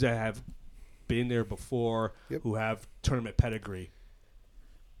teams that have been there before, Yep. who have tournament pedigree.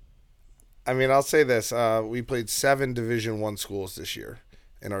 I mean, I'll say this: we played 7 Division I schools this year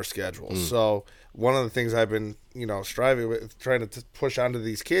in our schedule. So one of the things I've been, striving with, trying to push onto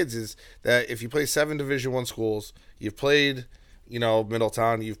these kids is that if you play 7 Division I schools, you've played,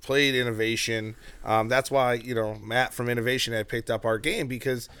 Middletown, you've played Innovation. That's why, Matt from Innovation had picked up our game,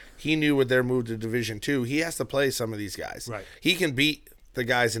 because he knew with their move to Division II, he has to play some of these guys. Right. He can beat the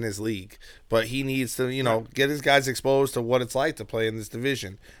guys in his league, but he needs to, get his guys exposed to what it's like to play in this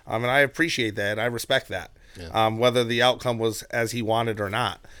division. And I appreciate that. I respect that. Whether the outcome was as he wanted or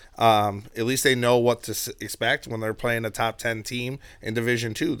not, at least they know what to expect when they're playing a top 10 team in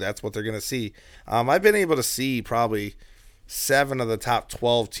Division II. That's what they're going to see. I've been able to see probably 7 of the top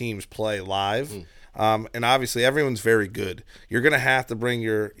 12 teams play live. And obviously everyone's very good. You're going to have to bring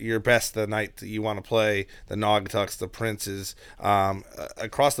your best the night that you want to play, the Naugatucks, the Princes,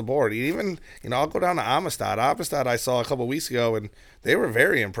 across the board. Even, I'll go down to Amistad. Amistad I saw a couple weeks ago, and they were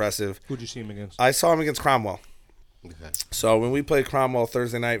very impressive. Who'd you see him against? I saw them against Cromwell. Okay. So when we played Cromwell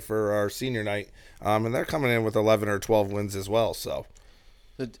Thursday night for our senior night, and they're coming in with 11 or 12 wins as well. So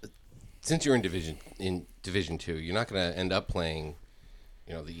Since you're in Division II, you're not going to end up playing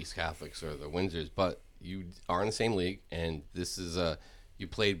the East Catholics or the Windsors, but you are in the same league, and this is you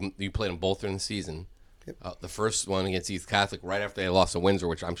played them both during the season. The first one against East Catholic, right after they lost to Windsor,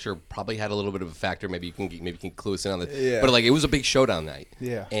 which I'm sure probably had a little bit of a factor. Maybe you can clue us in on that. Yeah. But like, it was a big showdown night.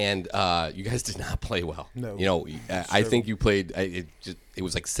 Yeah. And you guys did not play well. No. You know, I think you played. It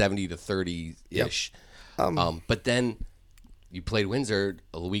was like 70-30 ish. But then you played Windsor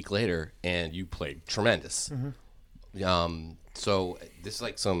a week later, and you played tremendous. So this is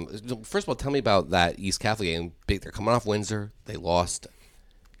like first of all, tell me about that East Catholic game. They're coming off Windsor. They lost.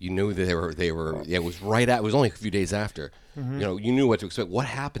 You knew that they were. Yeah, it was it was only a few days after. You know, you knew what to expect. What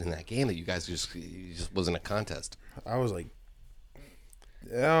happened in that game that you guys just wasn't a contest? I was like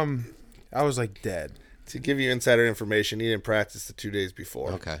dead. To give you insider information, he didn't practice the 2 days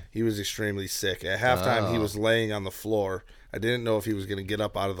before. Okay. He was extremely sick. At halftime, he was laying on the floor. I didn't know if he was going to get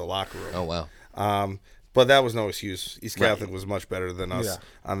up out of the locker room. Oh wow. But that was no excuse. East Right. Catholic was much better than us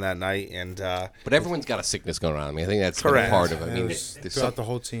on that night, and But everyone's got a sickness going on. I mean, I think that's Correct. part of it. I It mean, was there's throughout the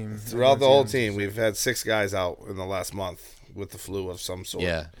whole team. throughout the whole team, we've had 6 guys out in the last month with the flu of some sort.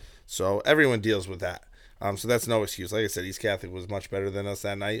 Yeah. So everyone deals with that. So that's no excuse. Like I said, East Catholic was much better than us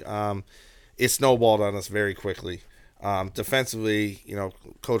that night. It snowballed on us very quickly. Defensively, you know,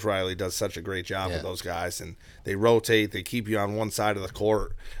 Coach Riley does such a great job with those guys, and they rotate. They keep you on one side of the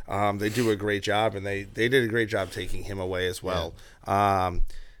court. They do a great job, and they did a great job taking him away as well.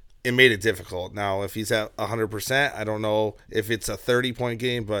 It made it difficult. Now, if he's at 100%, I don't know if it's a 30-point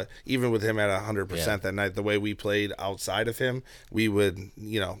game, but even with him at 100% that night, the way we played outside of him, we weren't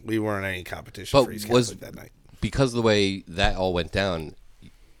any competition for East Catholic that night. Because of the way that all went down,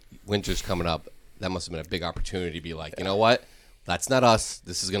 Winter's coming up. That must have been a big opportunity to be like, you know what? That's not us.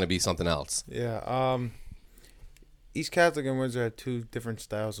 This is going to be something else. Yeah. East Catholic and Windsor had 2 different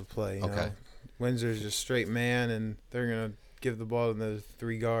styles of play. You know? Windsor's just straight man, and they're going to give the ball to the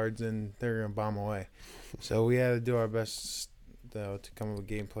 3 guards, and they're going to bomb away. So we had to do our best to come up with a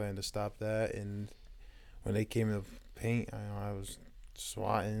game plan to stop that. And when they came in the paint, I was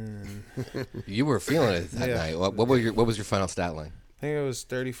swatting. And You were feeling it that night. What was your final stat line? I think it was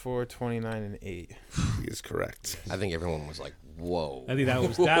 34, 29, and 8. He is correct. I think everyone was like, "Whoa!" I think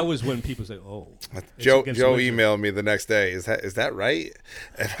that was when people say, "Oh." Joe against Windsor. emailed me the next day. Is that right?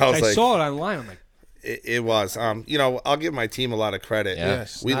 And I was I like, saw it online. I'm like, it was. You know, I'll give my team a lot of credit. Yeah.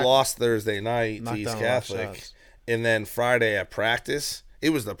 Yes. We lost Thursday night to knocked East down a lot of Catholic, shots. and then Friday at practice, it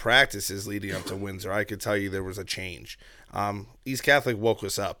was the practices leading up to Windsor. I could tell you there was a change. East Catholic woke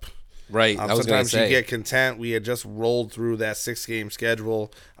us up. Right. I was going to Sometimes say. you get content. We had just rolled through that 6-game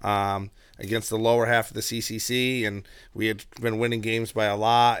schedule against the lower half of the CCC, and we had been winning games by a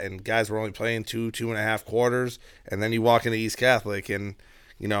lot, and guys were only playing 2.5 quarters, and then you walk into East Catholic, and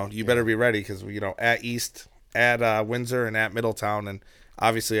you know you better be ready because at Windsor and at Middletown, and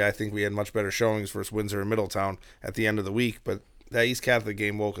obviously I think we had much better showings versus Windsor and Middletown at the end of the week, but that East Catholic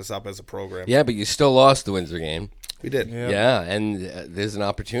game woke us up as a program. Yeah, but you still lost the Windsor game. We did. Yeah, and there's an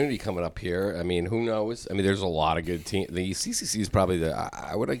opportunity coming up here. I mean, who knows? I mean, there's a lot of good teams. The CCC is probably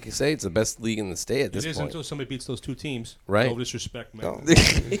I would say it's the best league in the state at this it is point. until somebody beats those 2 teams. Right. No disrespect, man.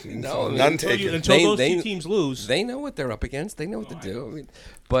 No, None Until taken. those 2 teams lose. They know what they're up against. They know what to do. I mean,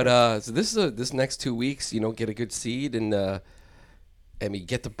 but so this next 2 weeks, get a good seed and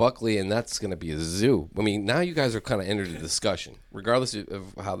get to Buckley, and that's going to be a zoo. I mean, now you guys are kind of entered the discussion, regardless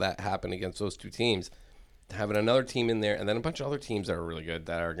of how that happened against those 2 teams. Having another team in there, and then a bunch of other teams that are really good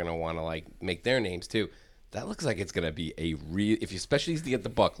that are going to want to make their names too. That looks like it's going to be a real. If you especially get to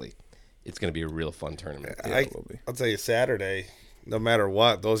Buckley, it's going to be a real fun tournament. I'll tell you, Saturday, no matter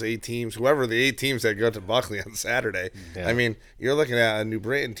what, those 8 teams, whoever the 8 teams that go to Buckley on Saturday, I mean, you're looking at a New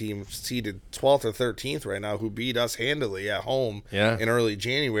Britain team seeded 12th or 13th right now who beat us handily at home in early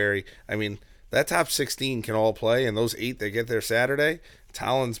January. I mean, that top 16 can all play, and those 8 that get there Saturday,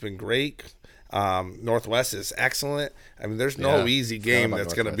 Talon's been great. Northwest is excellent. I mean, there's no easy game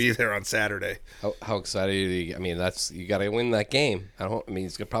that's going to be there on Saturday. How excited are you? I mean, you got to win that game.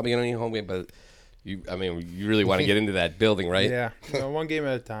 It's probably going to be a home game, but you really want to get into that building, right? Yeah. One game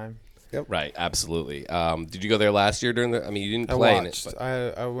at a time. Yep. Right. Absolutely. Did you go there last year during the? I mean, you didn't I play watched. in it.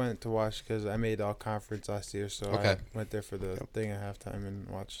 But. I went to watch because I made all conference last year, so Okay. I went there for the thing at halftime and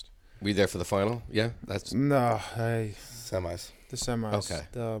watched. Were you there for the final? Yeah. No, Semis. the semis.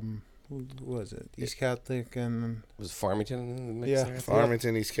 Okay. Who was it? East Catholic and Was Farmington in the mix Yeah. there?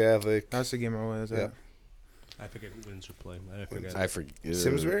 Farmington, East Catholic. that's the game I went Yeah. at. I forget who Windsor play. I forget. I forget.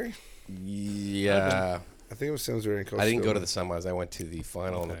 Simsbury? Yeah. I think it was Simsbury and Coach. I didn't go to the semis. I went to the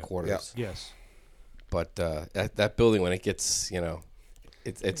final and the Okay. quarters. Yes. But that building, when it gets,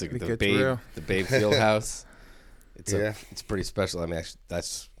 it's It the gets Babe real. the Babe Field House. It's Yeah. it's pretty special. I mean, actually,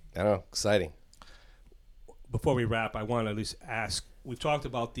 that's I don't know, exciting. before we wrap, I want to at least ask. We've talked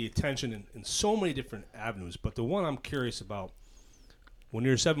about the attention in so many different avenues, but the one I'm curious about, when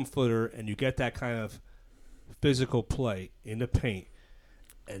you're a 7-footer and you get that kind of physical play in the paint,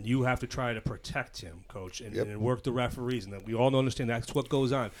 and you have to try to protect him, Coach, and work the referees, and that we all understand that's what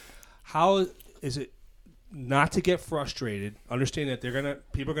goes on. How is it not to get frustrated, understand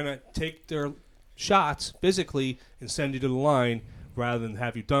that people are gonna take their shots physically and send you to the line rather than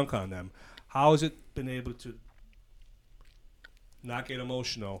have you dunk on them? How has it been able to not get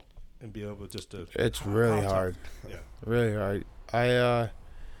emotional and be able just to? It's really hard. Yeah, really hard. I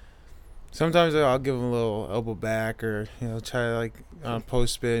sometimes I'll give them a little elbow back, or try to, like, on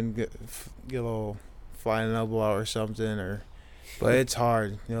post spin get a little flying elbow out or something, but it's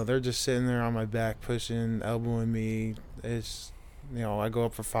hard. They're just sitting there on my back pushing, elbowing me. It's I go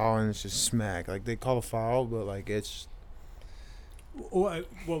up for foul and it's just smack. Like, they call a foul, but like it's. Well,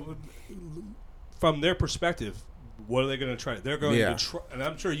 from their perspective, what are they going to try? They're going to try, and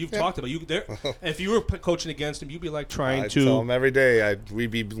I'm sure you've talked about you. If you were coaching against them, you'd be like trying to. I tell them every day.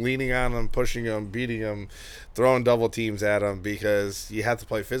 We'd be leaning on them, pushing them, beating them, throwing double teams at them, because you have to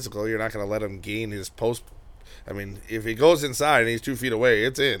play physical. You're not going to let him gain his post. I mean, if he goes inside and he's 2 feet away,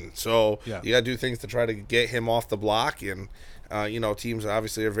 it's in. So you got to do things to try to get him off the block, and teams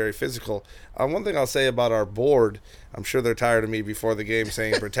obviously are very physical. One thing I'll say about our board, I'm sure they're tired of me before the game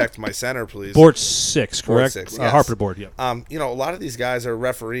saying, "Protect my center, please." Board 6, correct? Board 6, yes. Harper board, yeah. A lot of these guys are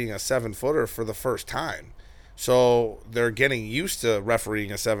refereeing a 7-footer for the first time. So they're getting used to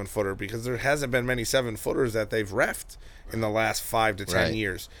refereeing a 7-footer, because there hasn't been many 7-footers that they've reffed in the last 5 to 10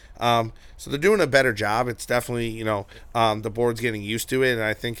 years. So they're doing a better job. It's definitely, the board's getting used to it. And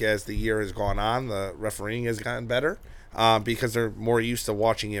I think as the year has gone on, the refereeing has gotten better, because they're more used to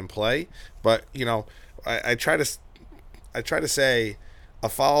watching him play. But, I try to say a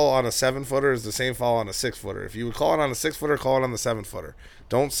foul on a 7-footer is the same foul on a 6-footer. If you would call it on a 6-footer, call it on the 7-footer.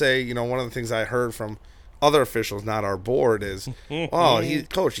 Don't say, one of the things I heard from other officials, not our board, is,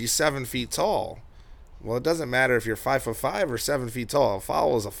 Coach, he's 7 feet tall. Well, it doesn't matter if you're 5'5" or 7 feet tall. A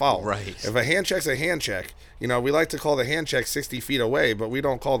foul is a foul. Right. If a hand check's a hand check, we like to call the hand check 60 feet away, but we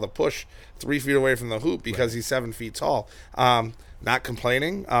don't call the push 3 feet away from the hoop because he's 7 feet tall. Not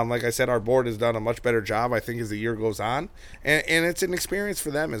complaining. Like I said, our board has done a much better job, I think, as the year goes on, and it's an experience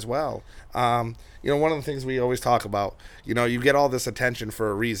for them as well. One of the things we always talk about, you get all this attention for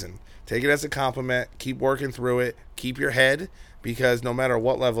a reason. Take it as a compliment. Keep working through it. Keep your head, because no matter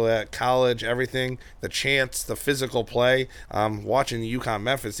what level at college, everything, the chance, the physical play. Watching UConn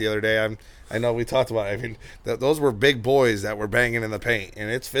Memphis the other day, I know we talked about it. I mean, those were big boys that were banging in the paint, and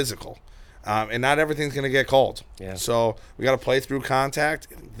it's physical. And not everything's going to get called. Yeah. So we got to play through contact.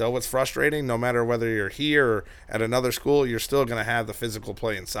 Though it's frustrating, no matter whether you're here or at another school, you're still going to have the physical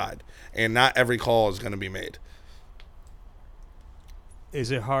play inside. And not every call is going to be made.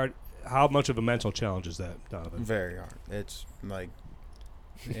 Is it hard? How much of a mental challenge is that, Donovan? Very hard. It's like,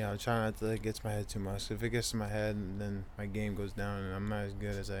 I try not to let it get to my head too much. If it gets to my head, then my game goes down, and I'm not as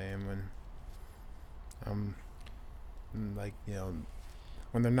good as I am when I'm, like,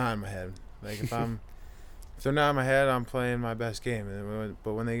 when they're not in my head. Like, if they're not in my head, I'm playing my best game.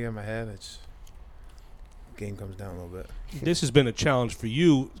 But when they get in my head, game comes down a little bit. This has been a challenge for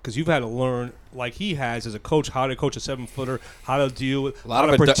you, because you've had to learn, like he has as a coach, how to coach a 7-footer, how to deal with, how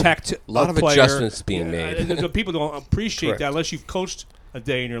to protect a lot of player. Adjustments being made. And people don't appreciate that unless you've coached a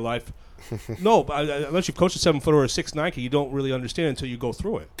day in your life. No, but unless you've coached a 7-footer or a 6'9", you don't really understand until you go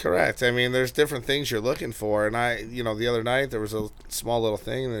through it. Correct. I mean, there's different things you're looking for, and the other night there was a small little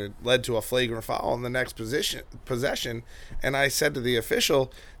thing that led to a flagrant foul in the next possession, and I said to the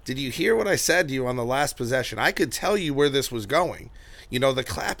official, "Did you hear what I said to you on the last possession? I could tell you where this was going. The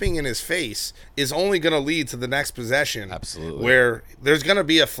clapping in his face is only going to lead to the next possession. Absolutely. Where there's going to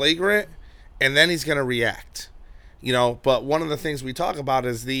be a flagrant, and then he's going to react." But one of the things we talk about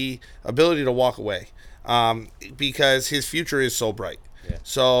is the ability to walk away, because his future is so bright. Yeah.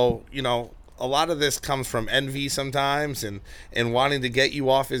 So, a lot of this comes from envy sometimes and wanting to get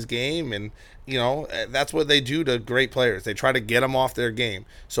you off his game. And, that's what they do to great players. They try to get them off their game.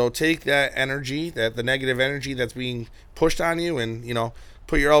 So take that energy, the negative energy that's being pushed on you, and,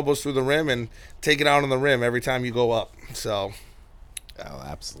 put your elbows through the rim and take it out on the rim every time you go up. So. Oh,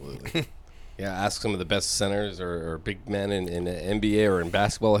 absolutely. Yeah, ask some of the best centers or big men in the NBA or in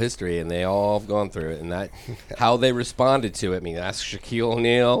basketball history, and they all have gone through it. And that how they responded to it. I mean, ask Shaquille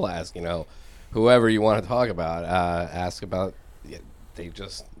O'Neal, ask whoever you want to talk about. Ask about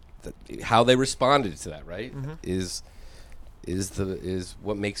how they responded to that. Right? Mm-hmm. Is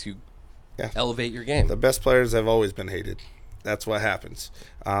what makes you elevate your game. The best players have always been hated. That's what happens.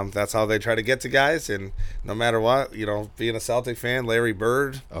 That's how they try to get to guys. And no matter what, being a Celtic fan, Larry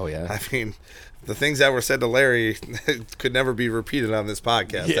Bird. Oh, yeah. I mean, the things that were said to Larry could never be repeated on this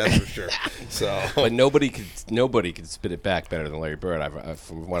podcast. That's for sure. So, but nobody could spit it back better than Larry Bird,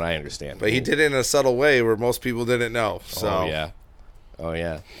 from what I understand. But he did it in a subtle way where most people didn't know. So. Oh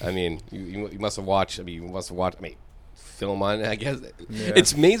yeah. I mean, you must have watched. I mean, film on. I guess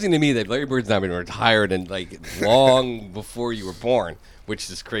it's amazing to me that Larry Bird's not been retired and long before you were born, which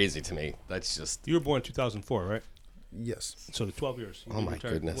is crazy to me. That's just. You were born in 2004, right? Yes. So the 12 years. Oh my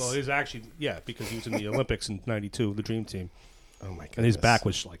goodness. Well, he's actually because he was in the Olympics in '92, the Dream Team. Oh my goodness. And his back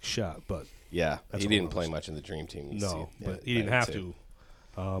was shot, but yeah, he didn't play much in the Dream Team. But he didn't have to.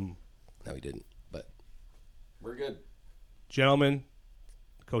 No, he didn't. But we're good, gentlemen.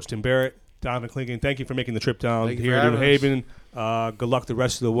 Coach Tim Barrett, Donovan Clingan, thank you for making the trip down here to New Haven. Good luck the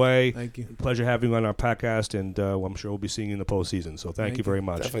rest of the way. Thank you. Pleasure having you on our podcast, and I'm sure we'll be seeing you in the postseason. So thank you very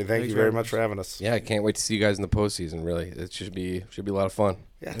much. Definitely, thank you very much for having us. Yeah, I can't wait to see you guys in the postseason. Really, it should be a lot of fun.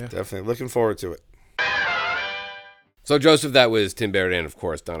 Yeah, definitely looking forward to it. So Joseph, that was Tim Barrett and of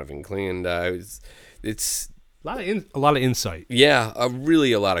course Donovan Clingan. It's a lot of insight. Yeah,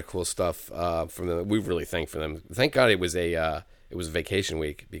 really a lot of cool stuff from them. We really thank for them. Thank God it was a vacation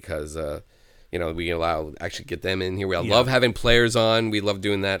week because we actually get them in here. We love having players on. We love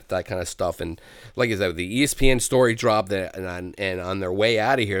doing that kind of stuff. And like I said, the ESPN story dropped, and on their way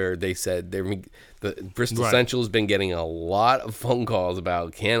out of here, they said the Bristol Central has been getting a lot of phone calls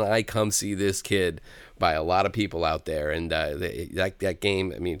about, can I come see this kid, by a lot of people out there. And that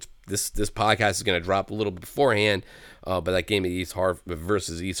game, I mean, this podcast is going to drop a little bit beforehand, but that game at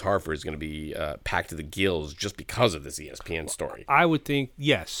versus East Hartford is going to be packed to the gills just because of this ESPN story. I would think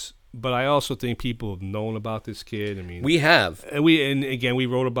yes, but I also think people have known about this kid. I mean, we have, and again we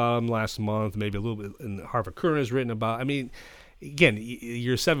wrote about him last month, maybe a little bit. And Harvard Current has written about. I mean, again,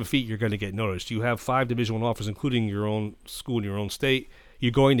 you're 7 feet, you're going to get noticed. You have 5 Division I offers, including your own school in your own state.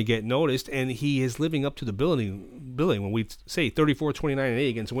 You're going to get noticed, and he is living up to the billing. When we say 34-29-8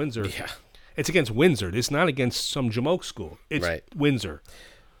 against Windsor, it's against Windsor. It's not against some Jamoke school. It's Windsor.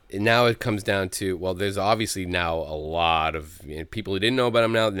 And now it comes down to, there's obviously now a lot of people who didn't know about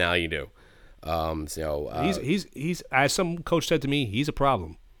him now. Now you do. He's as some coach said to me, he's a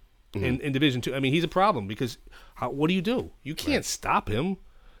problem in Division II. I mean, he's a problem because what do? You can't stop him.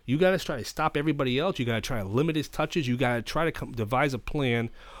 You got to try to stop everybody else. You got to try to limit his touches. You got to try to devise a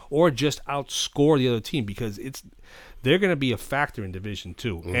plan, or just outscore the other team because they're going to be a factor in Division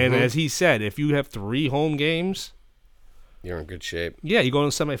II. Mm-hmm. And as he said, if you have 3 home games, you're in good shape. Yeah, you go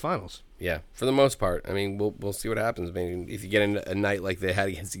to the semifinals. Yeah, for the most part. I mean, we'll see what happens. I mean, if you get a night like they had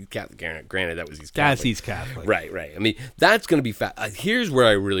against East Catholic, granted that was East Catholic. That's East Catholic. Right. I mean, that's going to be here's where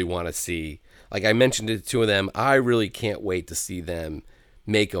I really want to see. Like I mentioned it to 2 of them, I really can't wait to see them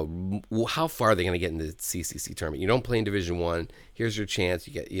make how far are they going to get in the CCC tournament? You don't play in Division I. Here's your chance.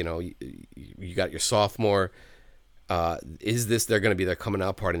 You get, you got your sophomore. Is this they're going to be their coming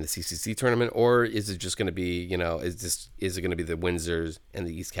out party in the CCC tournament, or is it just going to be, is it going to be the Windsors and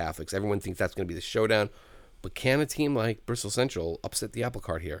the East Catholics? Everyone thinks that's going to be the showdown, but can a team like Bristol Central upset the apple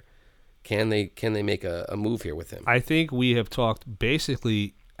cart here? Can they make a move here with him? I think we have talked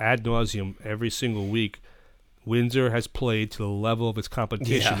basically ad nauseum every single week. Windsor has played to the level of its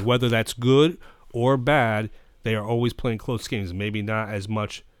competition, whether that's good or bad. They are always playing close games. Maybe not as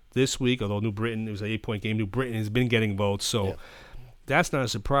much this week, although New Britain, it was an 8-point game. New Britain has been getting votes, so that's not a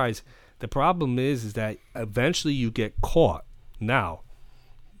surprise. The problem is that eventually you get caught. Now,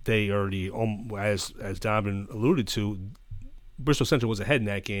 they already, as Donovan alluded to, Bristol Central was ahead in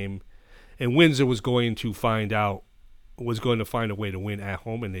that game, and Windsor was going to find a way to win at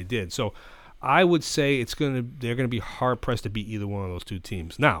home, and they did. So I would say they're gonna be hard pressed to beat either one of those 2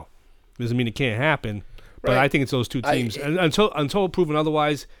 teams. Now, doesn't mean it can't happen, but I think it's those 2 teams. And until proven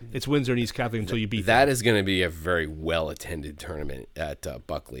otherwise, it's Windsor and East Catholic until you beat them. That is going to be a very well attended tournament at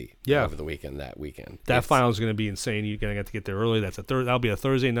Buckley over the weekend. That final is going to be insane. You're going to get there early. That'll be a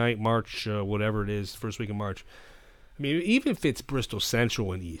Thursday night, March whatever it is, first week of March. I mean, even if it's Bristol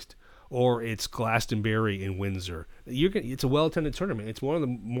Central and East, or it's Glastonbury in Windsor, it's a well-attended tournament. It's one of the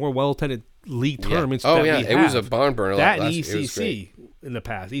more well-attended league tournaments. Oh yeah, it was a barn burner. That and ECC in the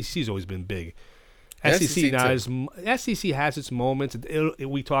past. ECC's always been big. SEC has its moments.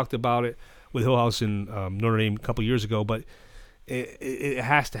 We talked about it with Hillhouse and Notre Dame a couple years ago, but it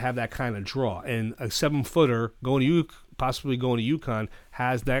has to have that kind of draw. And a 7-footer possibly going to UConn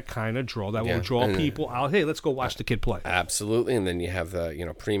has that kind of draw that will draw people out. Hey, let's go watch the kid play. Absolutely. And then you have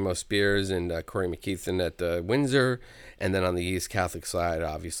Primo Spears and Corey McKeithen at Windsor, and then on the East Catholic side,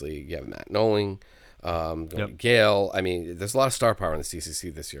 obviously you have Matt Noling. Gale. I mean, there's a lot of star power in the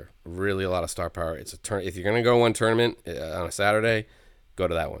CCC this year. Really, a lot of star power. It's a turn. If you're going to go one tournament on a Saturday, go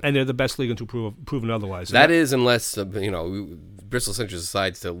to that one. And they're the best league until proven otherwise. That is, unless Bristol Central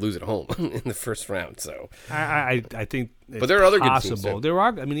decides to lose at home in the first round. So I think, but there are other possible. good teams too. There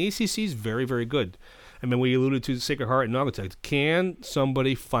are. I mean, the ACC is very, very good. I mean, we alluded to Sacred Heart and Naugatuck. Can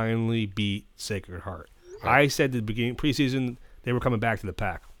somebody finally beat Sacred Heart? Right. I said at the beginning preseason they were coming back to the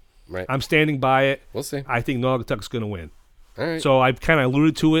pack. Right. I'm standing by it. We'll see. I think Naugatuck's going to win. All right. So I kind of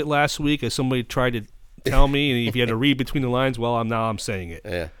alluded to it last week as somebody tried to tell me, and if you had to read between the lines, well, I'm saying it.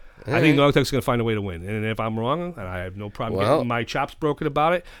 Yeah. I think Naugatuck's going to find a way to win. And if I'm wrong, and I have no problem getting my chops broken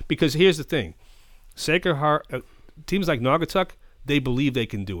about it, because here's the thing. Sacred Heart, teams like Naugatuck, they believe they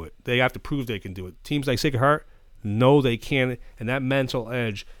can do it. They have to prove they can do it. Teams like Sacred Heart know they can, and that mental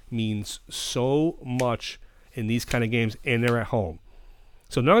edge means so much in these kind of games, and they're at home.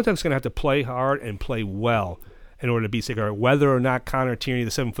 So Naugatuck's going to have to play hard and play well in order to beat Sacred Heart, whether or not Connor Tierney, the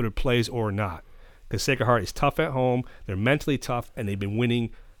 7-footer, plays or not. Because Sacred Heart is tough at home, they're mentally tough, and they've been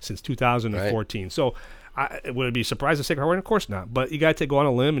winning since 2014. Right. So would it be surprised if Sacred Heart win? Of course not. But you got to go on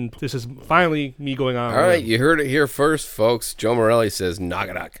a limb, and this is finally me going on. All right, you heard it here first, folks. Joe Morelli says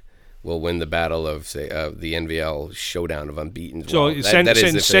Naugatuck will win the battle of the NVL showdown of unbeaten. So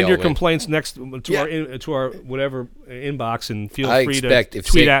send your complaints next to our whatever inbox, and feel free to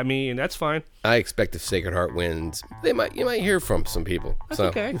tweet at me, and that's fine. I expect if Sacred Heart wins, you might hear from some people. That's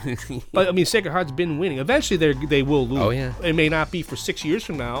okay. But I mean, Sacred Heart's been winning. Eventually, they will lose. Oh yeah. It may not be for 6 years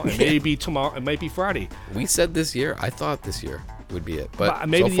from now. It may be tomorrow. It might be Friday. We said this year. I thought this year would be it, but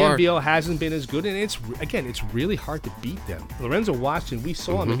maybe so far, the NBL hasn't been as good, and it's really hard to beat them. Lorenzo Watson, we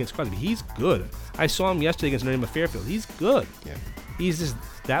saw him against Crosby. He's good. I saw him yesterday against Notre Dame Fairfield. He's good. Yeah. He's just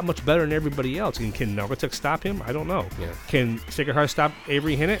that much better than everybody else. And can Naugatuck stop him? I don't know. Yeah. Can Sacred Heart stop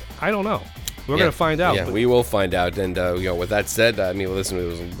Avery Hinnett? I don't know. We're going to find out. Yeah, we will find out. And with that said, listen, it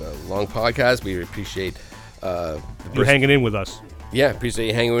was a long podcast. We appreciate you hanging in with us. Yeah, appreciate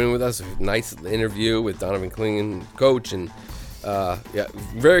you hanging in with us. A nice interview with Donovan Kling, coach, and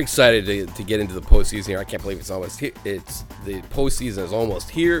very excited to get into the postseason here. I can't believe it's almost here. The postseason is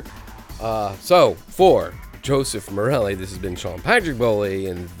almost here. So for Joseph Morelli, this has been Sean Patrick Boley,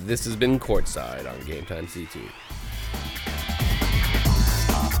 and this has been Courtside on Game Time C2.